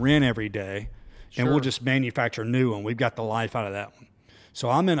paying rent every day, and we'll just manufacture new one. We've got the life out of that one. So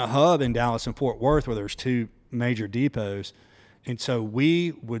I'm in a hub in Dallas and Fort Worth where there's two major depots, and so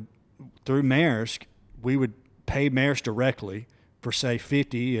we would, through Maersk, we would pay Maersk directly for say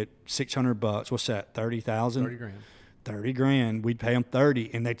 50 at $600. What's that? 30,000? 30 grand. 30 grand. We'd pay them 30,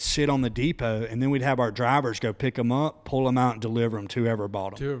 and they'd sit on the depot, and then we'd have our drivers go pick them up, pull them out, and deliver them to whoever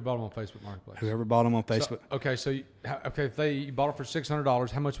bought them. Whoever bought them on Facebook Marketplace. Whoever bought them on Facebook. If you bought it for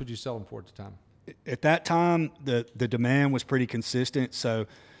 $600, how much would you sell them for at the time? At that time, the demand was pretty consistent, so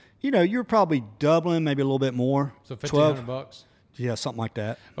you're probably doubling, maybe a little bit more. So $1,500. Yeah, something like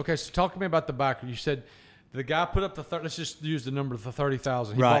that. Okay, so talk to me about the backer. You said the guy put up let's just use the number, the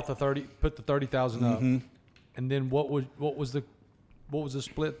 30,000. He bought put the 30,000 up. And then what was the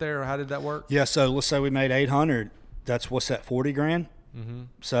split there? How did that work? Yeah, so let's say we made 800. What's that, 40 grand? Mm-hmm.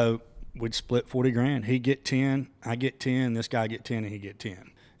 So we'd split 40 grand. He'd get 10, I get 10, this guy get 10, and he get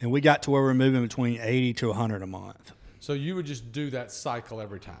 10. And we got to where we're moving between 80 to 100 a month. So you would just do that cycle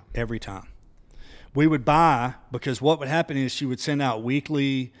every time? Every time. We would buy, because what would happen is she would send out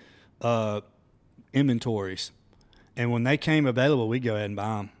weekly inventories. And when they came available, we'd go ahead and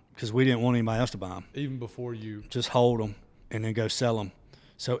buy them because we didn't want anybody else to buy them. Even before you? Just hold them and then go sell them.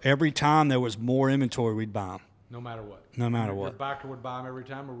 So every time there was more inventory, we'd buy them. No matter what? No matter what. Your backer would buy them every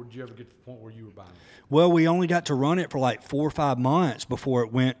time, or would you ever get to the point where you were buying them? Well, we only got to run it for like 4 or 5 months before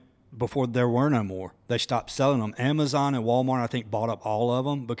there were no more. They stopped selling them. Amazon and Walmart, I think, bought up all of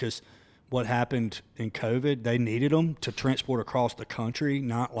them because what happened in COVID, they needed them to transport across the country,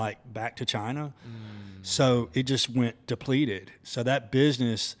 not like back to China. So it just went depleted. So that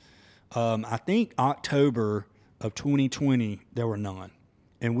business, I think October of 2020, there were none.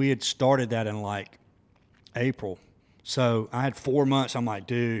 And we had started that in like April. So I had 4 months. I'm like,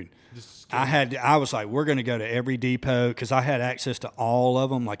 dude, I was like, we're going to go to every depot because I had access to all of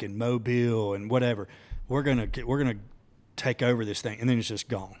them, like in Mobile and whatever. We're going to take over this thing, and then it's just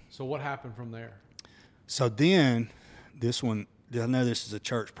gone. So what happened from there? So then this one, I know this is a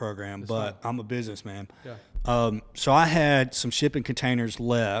church program, but fine. I'm a businessman. Yeah. So I had some shipping containers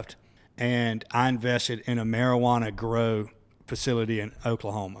left, and I invested in a marijuana grow facility in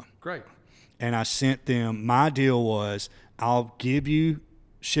Oklahoma. Great. And I sent them, my deal was, I'll give you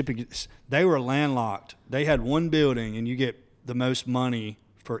shipping. They were landlocked. They had one building, and you get the most money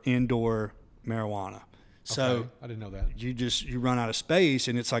for indoor marijuana. So Okay. I didn't know that. you run out of space,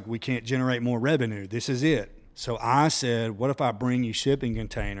 and it's like, we can't generate more revenue. This is it. So I said, what if I bring you shipping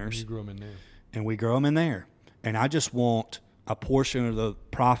containers? You grew them in there. And we grow them in there. And I just want a portion of the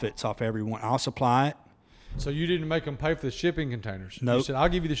profits off every one. I'll supply it. So you didn't make them pay for the shipping containers? Nope. You said, I'll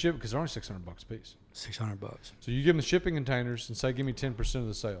give you the shipping because they're only $600 a piece. $600. So you give them the shipping containers and say, give me 10% of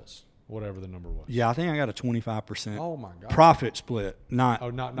the sales, whatever the number was. Yeah, I think I got a 25% Oh my God. profit split, not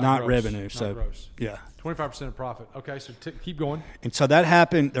not gross, revenue. not So gross. yeah. 25% of profit. Okay, so keep going. And so that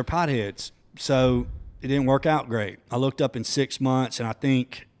happened. They're potheads. So it didn't work out great. I looked up in 6 months, and I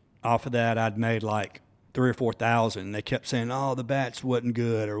think off of that I'd made like 3,000 or 4,000. They kept saying, "Oh, the batch wasn't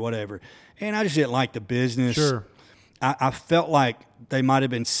good" or whatever, and I just didn't like the business. Sure. I felt like they might have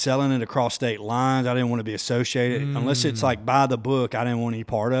been selling it across state lines. I didn't want to be associated unless it's like by the book. I didn't want any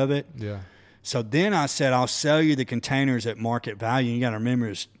part of it. Yeah. So then I said, I'll sell you the containers at market value. You got to remember,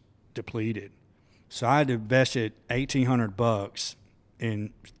 it's depleted. So I had invested $1,800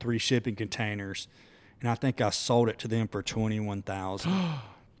 in 3 shipping containers, and I think I sold it to them for $21,000.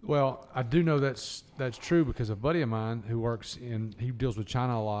 Well, I do know that's true because a buddy of mine who works he deals with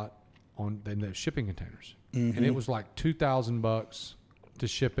China a lot on the shipping containers, and it was like $2,000 to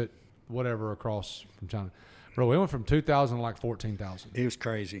ship it, whatever, across from China. Bro, we went from 2,000 to like 14,000. It was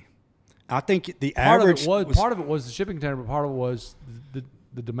crazy. I think the Part average of it was the shipping container, but part of it was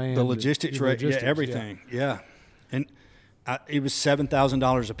the demand, the logistics rate, yeah, everything, yeah. And it was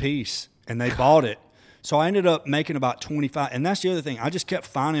 $7,000 a piece, and they bought it. So I ended up making about 25, and that's the other thing. I just kept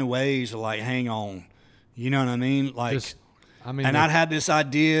finding ways to like hang on. You know what I mean? Like, and I'd had this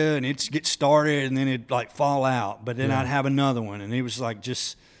idea, and it'd get started, and then it'd like fall out. But then I'd have another one, and it was like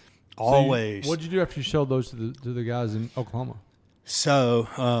just always. What'd you do after you sold those to the guys in Oklahoma? So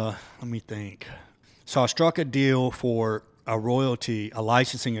let me think. So I struck a deal for a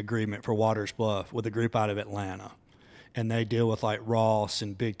licensing agreement for Waters Bluff with a group out of Atlanta. And they deal with like Ross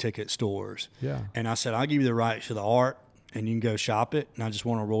and big ticket stores. Yeah. And I said, I'll give you the rights to the art, and you can go shop it, and I just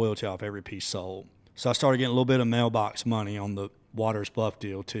want a royalty off every piece sold. So I started getting a little bit of mailbox money on the Waters Bluff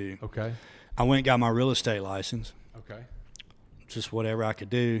deal too. Okay. I went and got my real estate license. Okay. Just whatever I could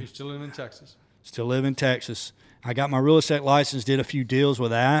do. You still live in Texas? Still live in Texas. I got my real estate license, did a few deals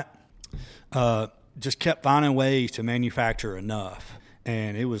with that. Just kept finding ways to manufacture enough,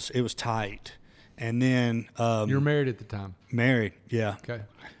 and it was tight. And then you were married at the time. Married, yeah. Okay.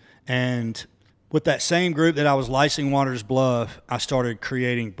 And with that same group that I was licensing Waters Bluff, I started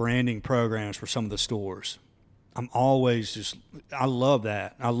creating branding programs for some of the stores. I'm always I love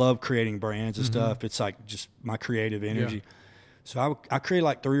that. I love creating brands and stuff. It's like just my creative energy. Yeah. So I created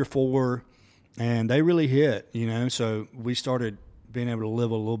like 3 or 4, and they really hit, you know. So we started being able to live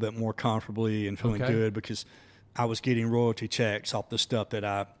a little bit more comfortably and feeling good because I was getting royalty checks off the stuff that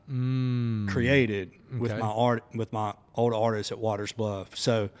I created with my art, with my old artists at Waters Bluff.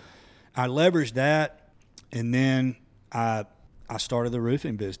 So I leveraged that, and then I started the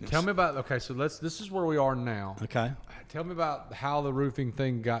roofing business. Tell me about so this is where we are now. Okay. Tell me about how the roofing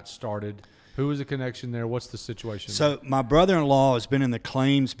thing got started. Who was the connection there? What's the situation? So my brother-in-law has been in the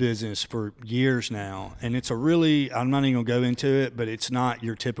claims business for years now, and it's I'm not even going to go into it, but it's not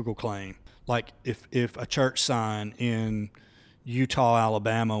your typical claim. Like if a church sign in Utah,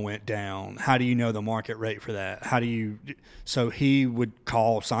 Alabama went down, how do you know the market rate for that? So he would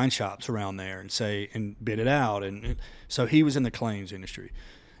call sign shops around there and bid it out. And so he was in the claims industry.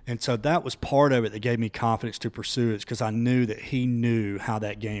 And so that was part of it that gave me confidence to pursue it, because I knew that he knew how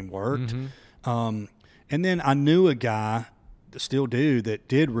that game worked. And then I knew a guy, still do, that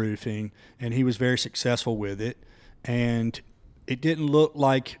did roofing, and he was very successful with it. And it didn't look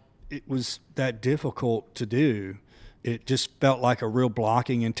like it was that difficult to do. It just felt like a real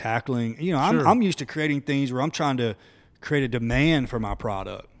blocking and tackling. You know, I'm used to creating things where I'm trying to create a demand for my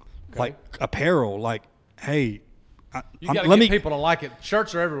product, like apparel. Like, hey, you got to get people to like it.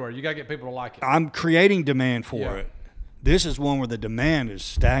 Shirts are everywhere. You got to get people to like it. I'm creating demand for it. This is one where the demand is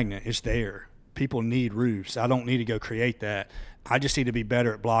stagnant. It's there. People need roofs. I don't need to go create that. I just need to be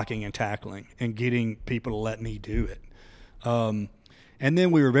better at blocking and tackling and getting people to let me do it. And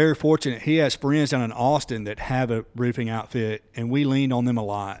then we were very fortunate. He has friends down in Austin that have a roofing outfit, and we leaned on them a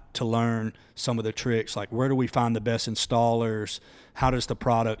lot to learn some of the tricks, like where do we find the best installers? How does the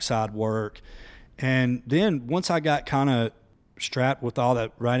product side work? And then once I got kind of strapped with all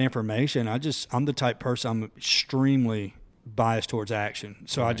that right information, I'm the type of person, I'm extremely biased towards action.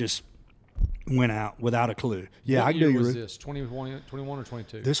 So I just went out without a clue. Yeah, What I do. year was this? 21 or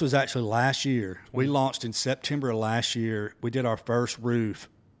 22? This was actually last year. We launched in September of last year. We did our first roof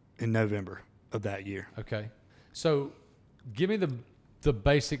in November of that year. Okay. So give me the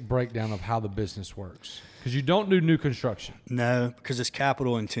basic breakdown of how the business works. Because you don't do new construction. No, because it's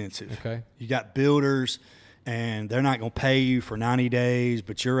capital intensive. Okay. You got builders, and they're not going to pay you for 90 days,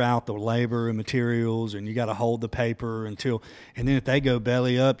 but you're out the labor and materials, and you got to hold the paper until, and then if they go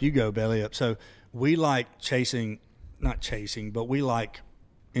belly up, you go belly up. So we like not chasing, but we like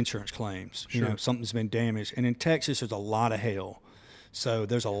insurance claims. Sure. You know, something's been damaged. And in Texas, there's a lot of hail. So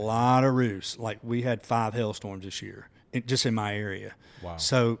there's a lot of roofs. Like we had 5 hailstorms this year, just in my area. Wow.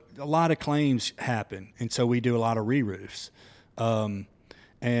 So a lot of claims happen, and so we do a lot of re-roofs. And,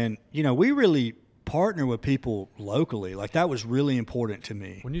 you know, we really partner with people locally. Like that was really important to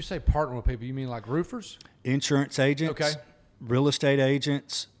me. When you say partner with people, you mean like roofers? Insurance agents, Okay. real estate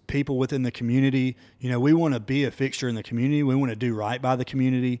agents, people within the community. You know, we want to be a fixture in the community. We want to do right by the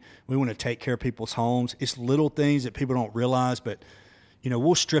community. We want to take care of people's homes. It's little things that people don't realize, but you know,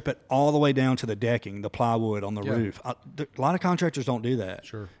 we'll strip it all the way down to the decking, the plywood on the roof. A lot of contractors don't do that.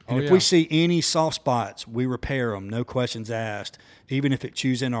 Sure. And if we see any soft spots, we repair them, no questions asked, even if it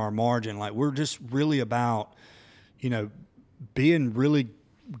chews in our margin. Like we're just really about, you know, being really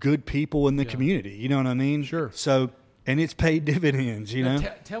good people in the community. You know what I mean? Sure. So, and it's paid dividends, you know?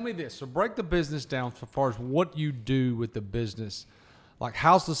 Tell me this. So break the business down so far as what you do with the business. Like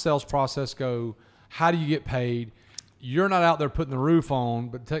how's the sales process go? How do you get paid? You're not out there putting the roof on,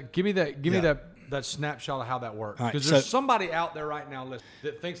 but give me that snapshot of how that works. Because there's somebody out there right now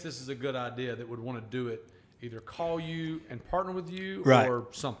that thinks this is a good idea that would want to do it, either call you and partner with you or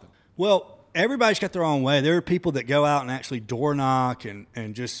something. Well, everybody's got their own way. There are people that go out and actually door knock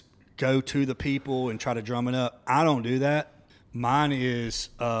and just go to the people and try to drum it up. I don't do that. Mine is,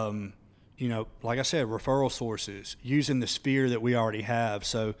 you know, like I said, referral sources, using the sphere that we already have.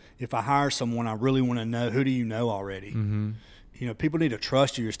 So if I hire someone, I really want to know, who do you know already? Mm-hmm. You know, people need to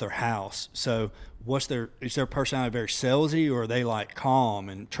trust you. It's their house. So is their personality very salesy, or are they like calm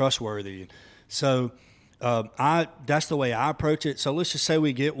and trustworthy? So that's the way I approach it. So let's just say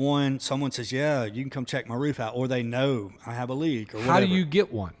we get one, someone says, yeah, you can come check my roof out, or they know I have a leak or whatever. How do you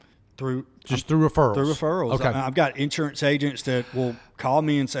get one? Through referrals. Through referrals. Okay. I've got insurance agents that will call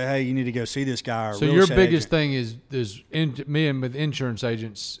me and say, "Hey, you need to go see this guy." Or so your biggest thing is me with insurance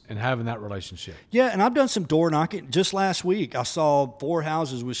agents and having that relationship. Yeah, and I've done some door knocking. Just last week, I saw 4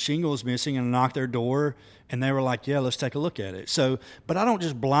 houses with shingles missing, and I knocked their door, and they were like, "Yeah, let's take a look at it." So, but I don't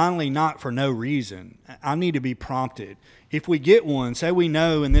just blindly knock for no reason. I need to be prompted. If we get one, say we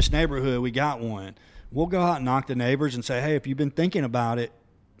know in this neighborhood we got one, we'll go out and knock the neighbors and say, "Hey, if you've been thinking about it,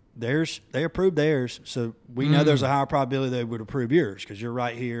 they approved theirs, so we know there's a higher probability they would approve yours because you're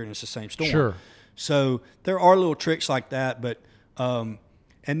right here and it's the same storm." Sure. So there are little tricks like that, but and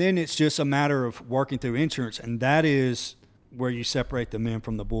then it's just a matter of working through insurance, and that is where you separate the men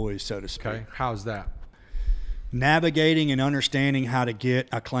from the boys, so to speak. Okay, how's that? Navigating and understanding how to get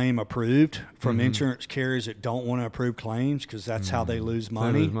a claim approved from insurance carriers that don't want to approve claims, because that's how they lose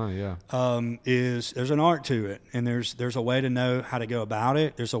money. They lose money, yeah. There's an art to it, and there's a way to know how to go about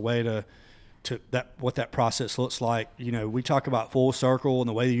it. There's a way to what that process looks like. You know, we talk about full circle and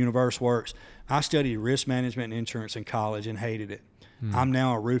the way the universe works. I studied risk management and insurance in college and hated it. I'm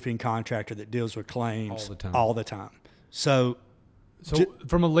now a roofing contractor that deals with claims all the time. So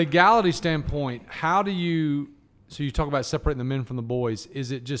from a legality standpoint, how do you? So you talk about separating the men from the boys.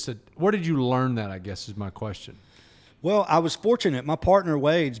 Is it just where did you learn that, I guess, is my question. Well, I was fortunate. My partner,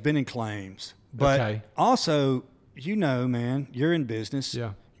 Wade's been in claims. But also, you know, man, you're in business.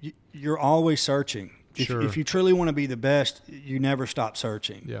 Yeah. You're always searching. If you truly want to be the best, you never stop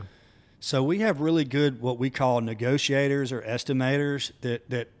searching. Yeah. So we have really good what we call negotiators or estimators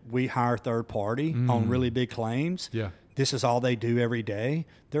that we hire third party on really big claims. Yeah. This is all they do every day.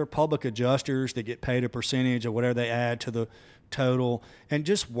 They're public adjusters that get paid a percentage of whatever they add to the total, and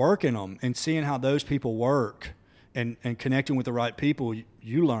just working them and seeing how those people work and connecting with the right people,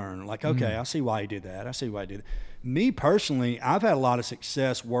 you learn like, okay, I see why he did that. I see why he did that. Me personally, I've had a lot of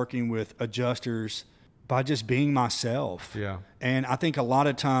success working with adjusters by just being myself. Yeah. And I think a lot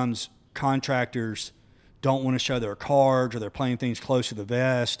of times contractors don't want to show their cards, or they're playing things close to the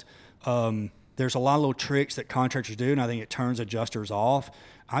vest. There's a lot of little tricks that contractors do, and I think it turns adjusters off.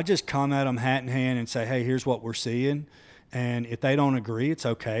 I just come at them hat in hand and say, hey, here's what we're seeing. And if they don't agree, it's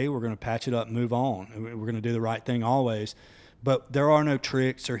okay. We're going to patch it up and move on. We're going to do the right thing always. But there are no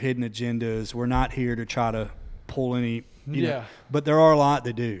tricks or hidden agendas. We're not here to try to pull any, you know, but there are a lot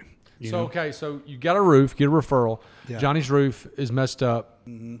that do. Okay, so you got a roof, get a referral. Yeah. Johnny's roof is messed up.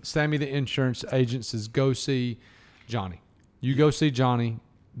 Sammy, the insurance agent, says, go see Johnny. You go see Johnny,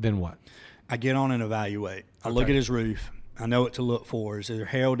 then what? I get on and evaluate. I look at his roof. I know what to look for. Is there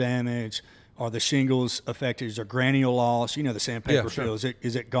hail damage? Are the shingles affected? Is there granule loss? You know, the sandpaper fill.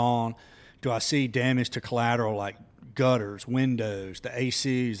 Is it gone? Do I see damage to collateral like gutters, windows, the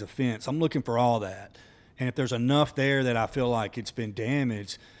ACs, the fence? I'm looking for all that. And if there's enough there that I feel like it's been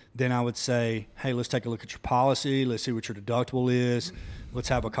damaged, then I would say, hey, let's take a look at your policy. Let's see what your deductible is. Let's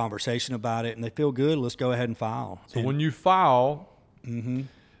have a conversation about it. And they feel good. Let's go ahead and file. So when you file, do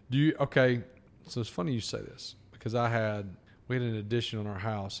you, so it's funny you say this because we had an addition on our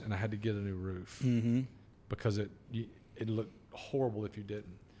house and I had to get a new roof because it looked horrible if you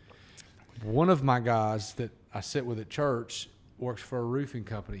didn't. One of my guys that I sit with at church works for a roofing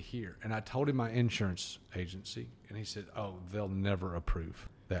company here. And I told him my insurance agency and he said, oh, they'll never approve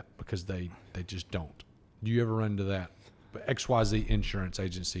that because they just don't. Do you ever run into that? But XYZ insurance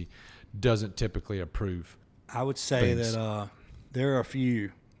agency doesn't typically approve. I would say that there are a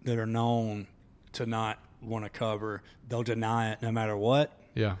few that are known to not want to cover. They'll deny it no matter what.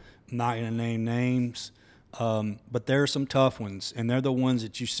 Yeah. I'm not going to name names. But there are some tough ones, and they're the ones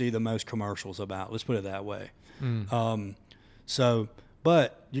that you see the most commercials about. Let's put it that way.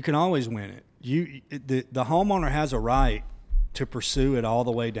 But you can always win it. The homeowner has a right to pursue it all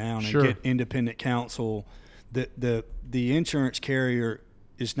the way down and get independent counsel. The insurance carrier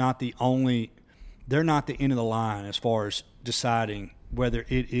is not the only. They're not the end of the line as far as deciding whether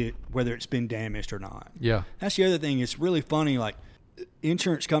it's been damaged or not. Yeah, that's the other thing. It's really funny. Like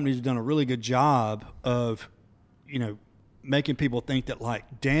insurance companies have done a really good job of, making people think that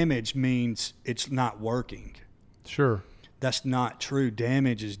like damage means it's not working. Sure, that's not true.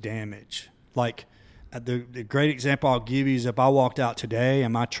 Damage is damage. Like the great example I'll give you is if I walked out today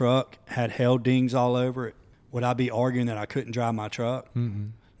and my truck had hail dings all over it, would I be arguing that I couldn't drive my truck? Mm-hmm.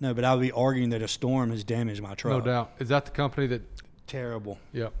 No, but I would be arguing that a storm has damaged my truck. No doubt. Is that the company that? Terrible.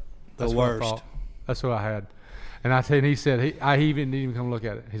 Yep. That's the worst. That's what I had. And he said I even didn't even come look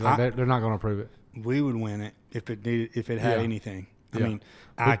at it. He's like, they're not going to approve it. We would win it if it had anything. I mean,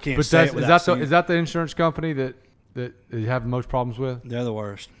 I can't say it without is that the insurance company that you have the most problems with? They're the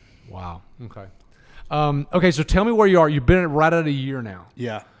worst. Wow. Okay. Okay. So tell me where you are. You've been right at a year now.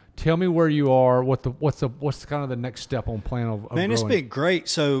 Yeah. Tell me where you are. What's kind of the next step on plan of Man, growing? It's been great.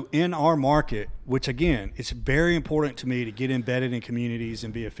 So in our market, which again, it's very important to me to get embedded in communities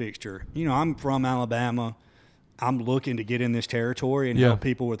and be a fixture. I'm from Alabama. I'm looking to get in this territory and help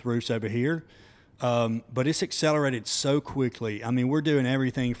people with roofs over here. But it's accelerated so quickly. I mean, we're doing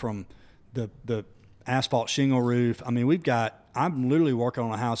everything from the asphalt shingle roof. I mean, I'm literally working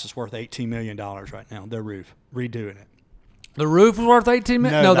on a house that's worth $18 million right now, their roof, redoing it. The roof was worth $18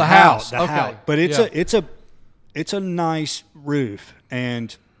 million? No, the house. Okay. House. But it's a nice roof,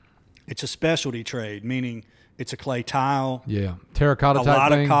 and it's a specialty trade, meaning it's a clay tile. Yeah. Terracotta type thing. A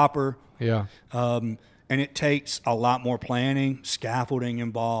lot of copper. Yeah. And it takes a lot more planning, scaffolding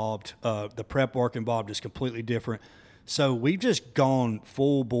involved. The prep work involved is completely different. So we've just gone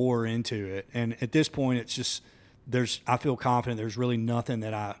full bore into it. And at this point, it's just I feel confident there's really nothing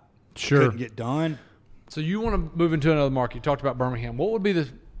that I couldn't get done. So you want to move into another market. You talked about Birmingham. What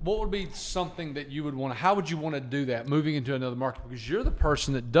would be something that you would want to? How would you want to do that? Moving into another market, because you're the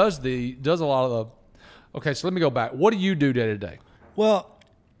person that does a lot of the. Okay, so let me go back. What do you do day to day? Well,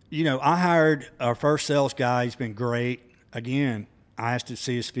 I hired our first sales guy. He's been great. Again, I asked to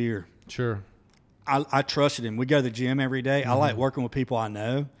see his fear. Sure. I trusted him. We go to the gym every day. I like working with people I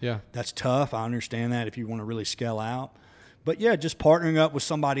know. Yeah. That's tough. I understand that if you want to really scale out. But, yeah, just partnering up with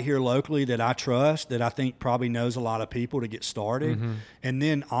somebody here locally that I trust, that I think probably knows a lot of people to get started. Mm-hmm. And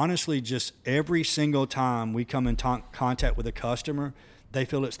then, honestly, just every single time we come in contact with a customer, they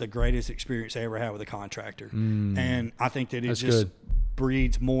feel it's the greatest experience they ever had with a contractor. And I think that it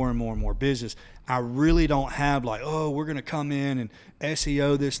breeds more and more and more business. I really don't have like, we're going to come in and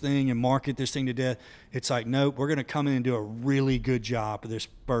SEO this thing and market this thing to death. It's like, nope, we're going to come in and do a really good job for this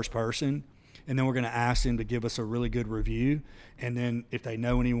first person. And then we're going to ask them to give us a really good review. And then if they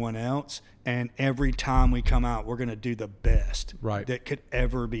know anyone else, and every time we come out, we're going to do the best that could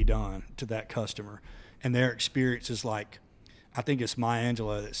ever be done to that customer. And their experience is like, I think it's Maya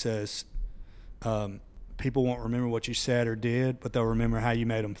Angelou that says, people won't remember what you said or did, but they'll remember how you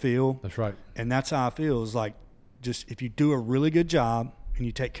made them feel. That's right. And that's how I feel. Is like, just if you do a really good job and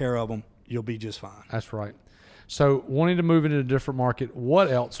you take care of them, you'll be just fine. That's right. So wanting to move into a different market, what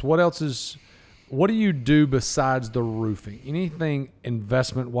else? What else is what do you do besides the roofing? Anything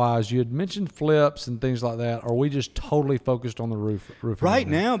investment-wise? You had mentioned flips and things like that. Are we just totally focused on the roofing? Right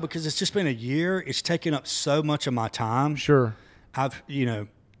now, because it's just been a year, it's taken up so much of my time. Sure.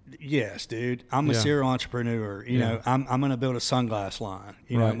 Yes, dude. I'm a serial entrepreneur. You know, I'm going to build a sunglass line.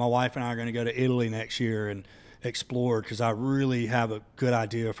 You know, my wife and I are going to go to Italy next year and explore because I really have a good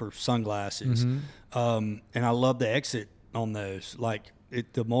idea for sunglasses. And I love the exit on those. Like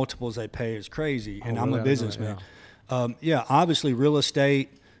the multiples they pay is crazy. And I'm a businessman. Obviously real estate.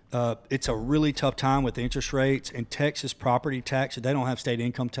 It's a really tough time with interest rates and Texas property tax. They don't have state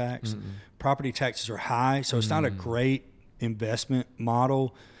income tax. Property taxes are high. So it's not a great investment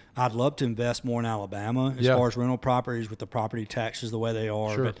model. I'd love to invest more in Alabama as far as rental properties with the property taxes the way they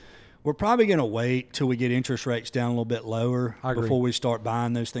are. But we're probably going to wait till we get interest rates down a little bit lower before we start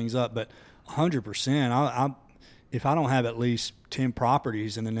buying those things up. But 100%, if I don't have at least 10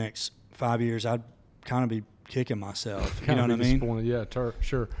 properties in the next 5 years, I'd kind of be kicking myself. You know what I mean? Yeah,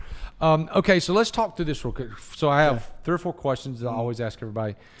 sure. Okay, so let's talk through this real quick. So I have 3 or 4 questions that I always ask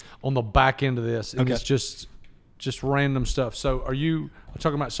everybody on the back end of this. And it's just random stuff. So I'm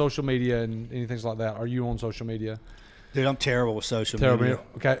talking about social media and anything like that. Are you on social media? Dude, I'm terrible with social media.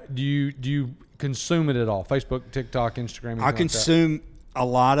 Okay. Do you consume it at all? Facebook, TikTok, Instagram? I consume a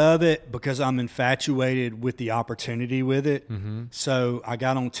lot of it because I'm infatuated with the opportunity with it. So I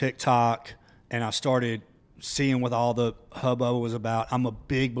got on TikTok and I started seeing what all the hubbub was about. I'm a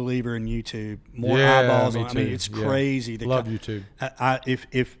big believer in YouTube. More eyeballs on. I mean, it's crazy. Love YouTube.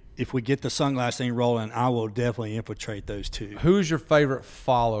 If we get the sunglass thing rolling, I will definitely infiltrate those 2. Who's your favorite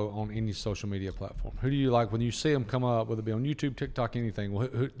follow on any social media platform? Who do you like when you see them come up, whether it be on YouTube, TikTok, anything?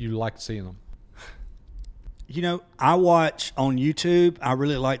 Who do you like seeing them? You know, I watch on YouTube. I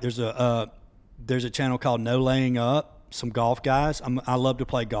really like. There's a channel called No Laying Up. Some golf guys. I love to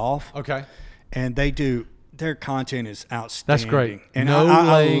play golf. Okay. And their content is outstanding. That's great. And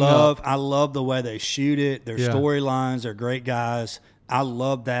I love the way they shoot it. Their storylines. They're great guys. I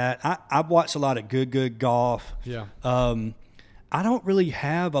love that. I've watched a lot of good golf. Yeah. I don't really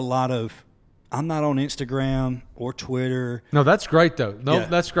have a lot of. I'm not on Instagram or Twitter. No, that's great though.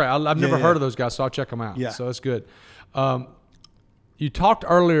 That's great. I've never heard of those guys, so I'll check them out. Yeah. So that's good. You talked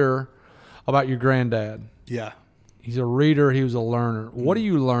earlier about your granddad. Yeah. He's a reader. He was a learner. What are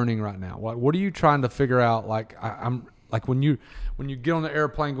you learning right now? What are you trying to figure out? Like I'm like when you get on the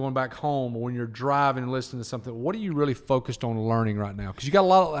airplane going back home, or when you're driving and listening to something, what are you really focused on learning right now? Because you got a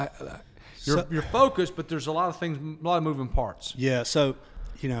lot of you're focused, but there's a lot of things, a lot of moving parts. Yeah. So,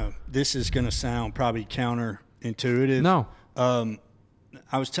 you know, this is going to sound probably counterintuitive. No.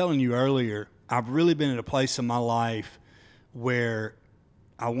 I was telling you earlier, I've really been at a place in my life where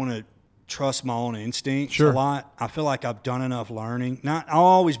I want to trust my own instincts a lot. I feel like I've done enough learning. I'll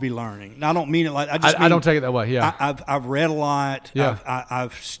always be learning. I don't mean it like I don't take it that way. Yeah, I've read a lot. Yeah.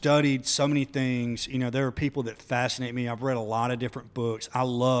 I've studied so many things. You know, there are people that fascinate me. I've read a lot of different books. I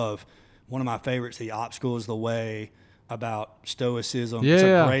love one of my favorites, The Obstacle is the Way, about stoicism. Yeah. It's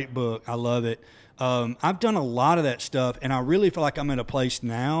a great book. I love it. I've done a lot of that stuff, and I really feel like I'm in a place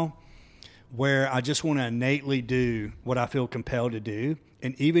now where I just want to innately do what I feel compelled to do.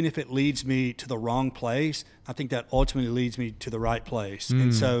 And even if it leads me to the wrong place, I think that ultimately leads me to the right place.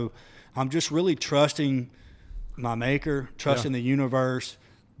 And so I'm just really trusting my maker, trusting the universe,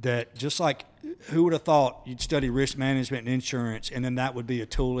 that just like who would have thought you'd study risk management and insurance, and then that would be a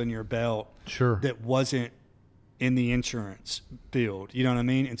tool in your belt that wasn't in the insurance field. You know what I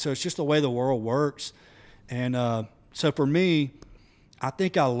mean? And so it's just the way the world works. And so for me, I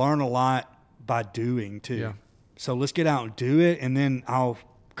think I learn a lot by doing too. Yeah. So let's get out and do it, and then I'll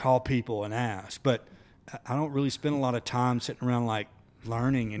call people and ask. But I don't really spend a lot of time sitting around like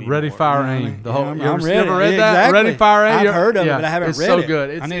learning anymore. Ready, fire, aim. The whole. I'm You ever ready. read that? Exactly. Ready, fire, aim. I've heard of it, but I haven't read it. It's so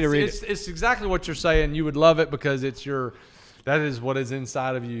good. I need to read it. It's exactly what you're saying. You would love it because that is what is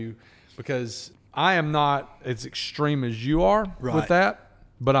inside of you. Because I am not as extreme as you are with that,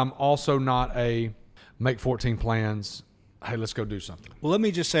 but I'm also not a make 14 plans. Hey, let's go do something. Well, let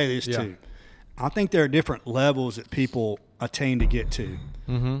me just say this too. I think there are different levels that people attain to get to.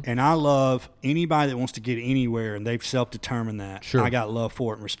 And I love anybody that wants to get anywhere and they've self-determined that. Sure. I got love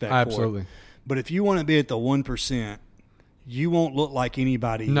for it and respect for it. Absolutely. But if you want to be at the 1%, you won't look like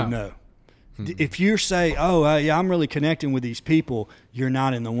anybody you know. If you say, I'm really connecting with these people, you're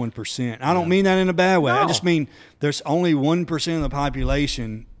not in the 1%. I don't mean that in a bad way. No. I just mean there's only 1% of the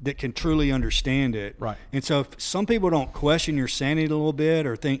population that can truly understand it. Right. And so if some people don't question your sanity a little bit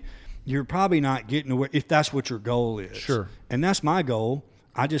or think you're probably not getting to where, if that's what your goal is. Sure. And that's my goal.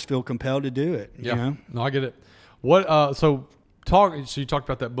 I just feel compelled to do it. You know? No, I get it. What? So So you talked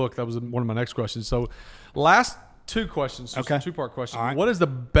about that book. That was one of my next questions. So last two questions. Okay. Two-part question. All right. What is the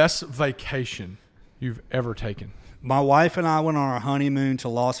best vacation you've ever taken? My wife and I went on our honeymoon to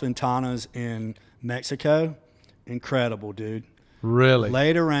Las Ventanas in Mexico. Incredible, dude. Really?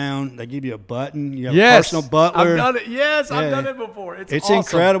 Laid around. They give you a button. You have Yes. a personal butler. I've done it. Yes, Yeah. I've done it before. It's It's awesome.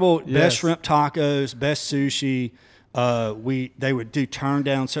 incredible. Yes. Best shrimp tacos, best sushi. They would do turn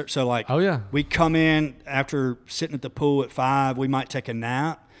down. So like, Oh, yeah. we come in after sitting at the pool at 5. We might take a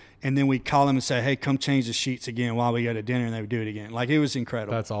nap, and then we call them and say, "Hey, come change the sheets again while we go to dinner," and they would do it again. Like, it was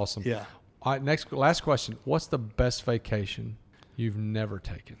incredible. That's awesome. Yeah. All right, last question. What's the best vacation you've never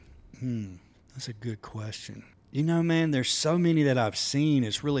taken? That's a good question. You know, man, there's so many that I've seen.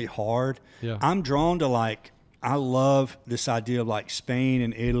 It's really hard. Yeah. I'm drawn to, like, I love this idea of like Spain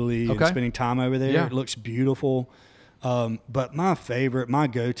and Italy and Okay. spending time over there. Yeah. It looks beautiful. But my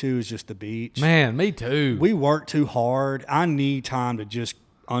go-to is just the beach. Man, me too. We work too hard. I need time to just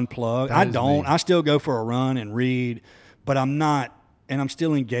unplug. That I is don't. me. I still go for a run and read, but I'm not, and I'm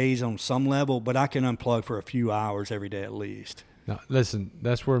still engaged on some level, but I can unplug for a few hours every day at least. No, listen,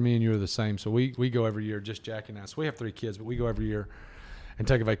 that's where me and you are the same. So we go every year, just Jack and I. So we have 3 kids, but we go every year and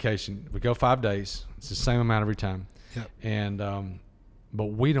take a vacation. We go 5 days. It's the same amount every time. Yep. And but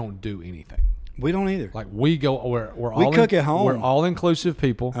we don't do anything. We don't either. Like we go, we're We all cook at home. We're all inclusive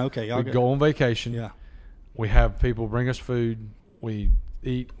people. Okay, y'all we good. go on vacation. Yeah. We have people bring us food. We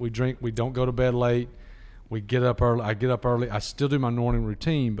eat. We drink. We don't go to bed late. We get up early. I get up early. I still do my morning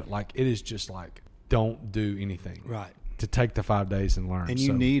routine, but like it is just like don't do anything. Right. To take the 5 days and learn. And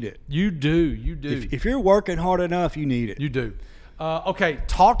you need it. You do. You do. If you're working hard enough, you need it. You do. Okay,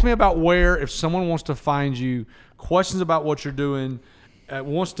 talk to me about where, if someone wants to find you, questions about what you're doing,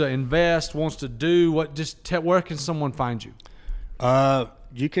 wants to invest, wants to do what. Where can someone find you?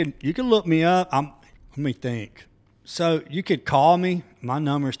 You can look me up. Let me think. So you could call me. My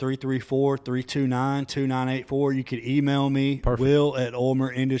number is 334-329-2984. You could email me, Perfect.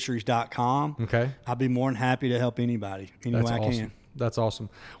 will@ulmerindustries.com. Okay. I'd be more than happy to help anybody any way That's I awesome. can. That's awesome.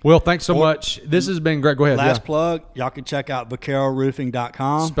 Well, thanks so much. This has been great. Go ahead. Last Yeah. plug, y'all can check out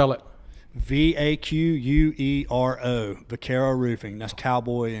vaqueroroofing.com. Spell it. VAQUERO, Vaquero Roofing. That's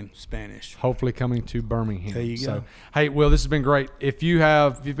cowboy in Spanish. Hopefully coming to Birmingham. There you go. Hey, Will, this has been great. If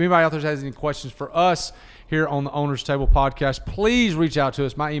anybody out there has any questions for us here on the Owner's Table podcast, please reach out to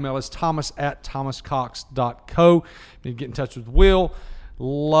us. My email is thomas@thomascox.co. You can get in touch with Will.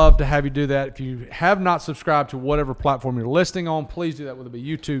 Love to have you do that. If you have not subscribed to whatever platform you're listening on, please do that, whether it be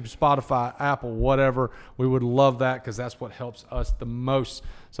YouTube, Spotify, Apple, whatever. We would love that because that's what helps us the most.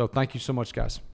 So thank you so much, guys.